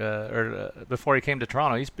Pittsburgh, before he came to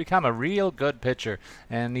Toronto, he's become a real good pitcher,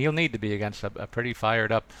 and he'll need to be against a pretty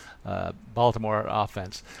fired-up Baltimore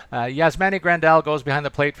offense. Yasmani Grandal goes behind the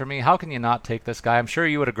plate for me. How can you not take this guy? I'm sure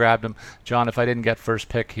you would have grabbed him, John, if I didn't get first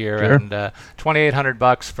pick here. Sure. And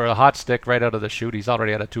 $2,800 for a hot stick right out of the chute. He's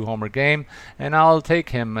already had a 2-homer game, and I'll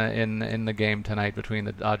take him in the game tonight between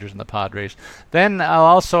the Dodgers and the Padres. Then I'll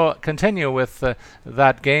also continue with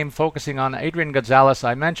that game, focusing on Adrian Gonzalez.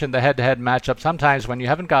 I mentioned the head-to-head matchup. Sometimes when you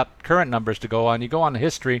haven't got current numbers to go on, you go on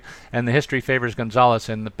history, and the history favors Gonzalez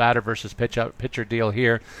in the batter versus pitcher deal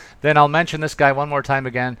here. Then I'll mention this guy one more time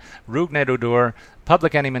again, Rougned Odor,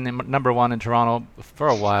 public enemy number 1 in Toronto for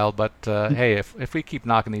a while, but hey, if we keep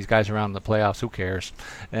knocking these guys around in the playoffs, who cares?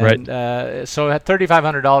 And right. So at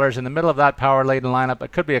 $3,500 in the middle of that power-laden lineup,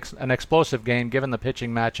 it could be an explosive game given the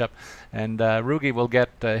pitching matchup, and Rugi will get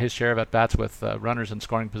his share of at-bats with runners in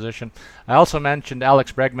scoring position. I also mentioned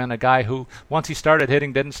Alex Bregman, a guy who, once he started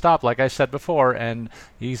hitting, didn't stop, like I said before, and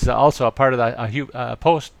he's also a part of the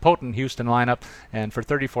potent Houston lineup, and for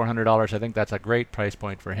 $3,400, I think that's a great price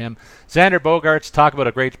point for him. Xander Bogaerts, talk about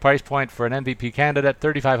a great price point for an MVP candidate,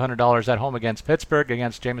 $3,500 at home against Pittsburgh,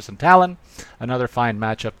 against Jameson Talon. Another fine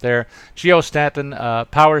matchup there. Gio Stanton,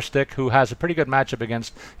 power stick, who has a pretty good matchup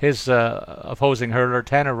against his opposing hurler,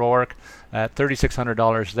 Tanner Roark, at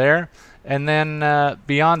 $3,600 there. And then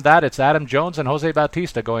beyond that, it's Adam Jones and Jose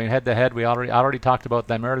Bautista going head-to-head. We already talked about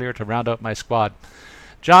them earlier to round out my squad.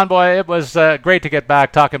 John, boy, it was great to get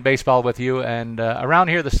back talking baseball with you. And around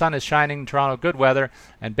here, the sun is shining in Toronto, good weather,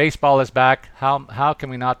 and baseball is back. How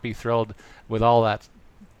can we not be thrilled with all that?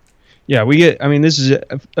 Yeah, this is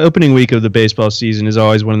opening week of the baseball season is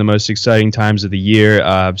always one of the most exciting times of the year.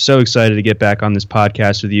 I'm so excited to get back on this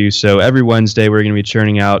podcast with you. So every Wednesday we're going to be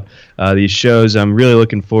churning out these shows. I'm really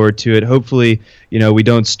looking forward to it. Hopefully, we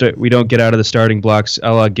don't get out of the starting blocks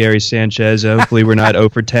a la Gary Sanchez. Hopefully we're not 0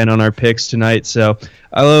 for 10 on our picks tonight. So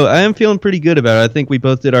I am feeling pretty good about it. I think we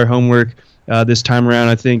both did our homework this time around.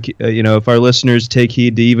 I think if our listeners take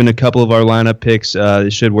heed to even a couple of our lineup picks,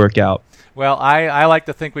 it should work out. Well, I like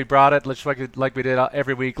to think we brought it like we did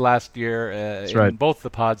every week last year in both the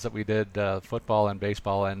pods that we did, football and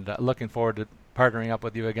baseball, and looking forward to partnering up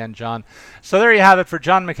with you again, John. So there you have it for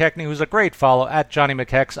John McKechnie, who's a great follow at Johnny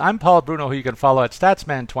McKex. I'm Paul Bruno, who you can follow at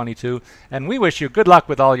Statsman22, and we wish you good luck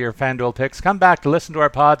with all your FanDuel picks. Come back to listen to our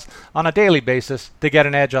pods on a daily basis to get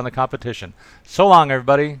an edge on the competition. So long,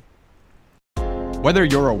 everybody. Whether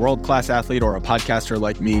you're a world-class athlete or a podcaster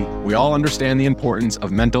like me, we all understand the importance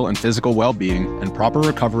of mental and physical well-being and proper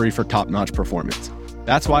recovery for top-notch performance.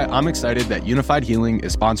 That's why I'm excited that Unified Healing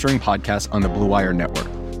is sponsoring podcasts on the Blue Wire Network.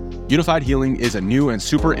 Unified Healing is a new and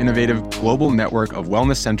super innovative global network of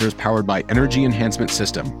wellness centers powered by Energy Enhancement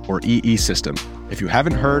System, or EE System. If you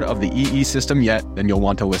haven't heard of the EE System yet, then you'll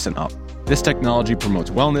want to listen up. This technology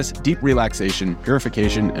promotes wellness, deep relaxation,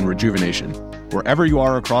 purification, and rejuvenation. Wherever you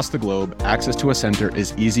are across the globe, access to a center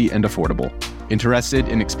is easy and affordable. Interested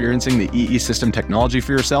in experiencing the EE System technology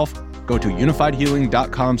for yourself? Go to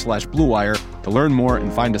unifiedhealing.com/bluewire to learn more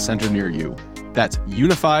and find a center near you. That's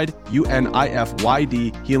unified,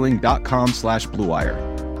 UNIFYD,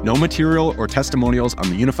 healing.com/bluewire. No material or testimonials on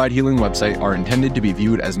the Unified Healing website are intended to be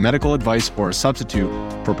viewed as medical advice or a substitute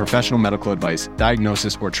for professional medical advice,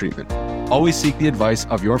 diagnosis, or treatment. Always seek the advice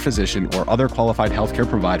of your physician or other qualified healthcare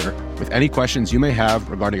provider with any questions you may have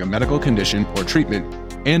regarding a medical condition or treatment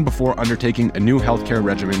and before undertaking a new healthcare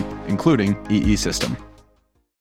regimen, including EE System.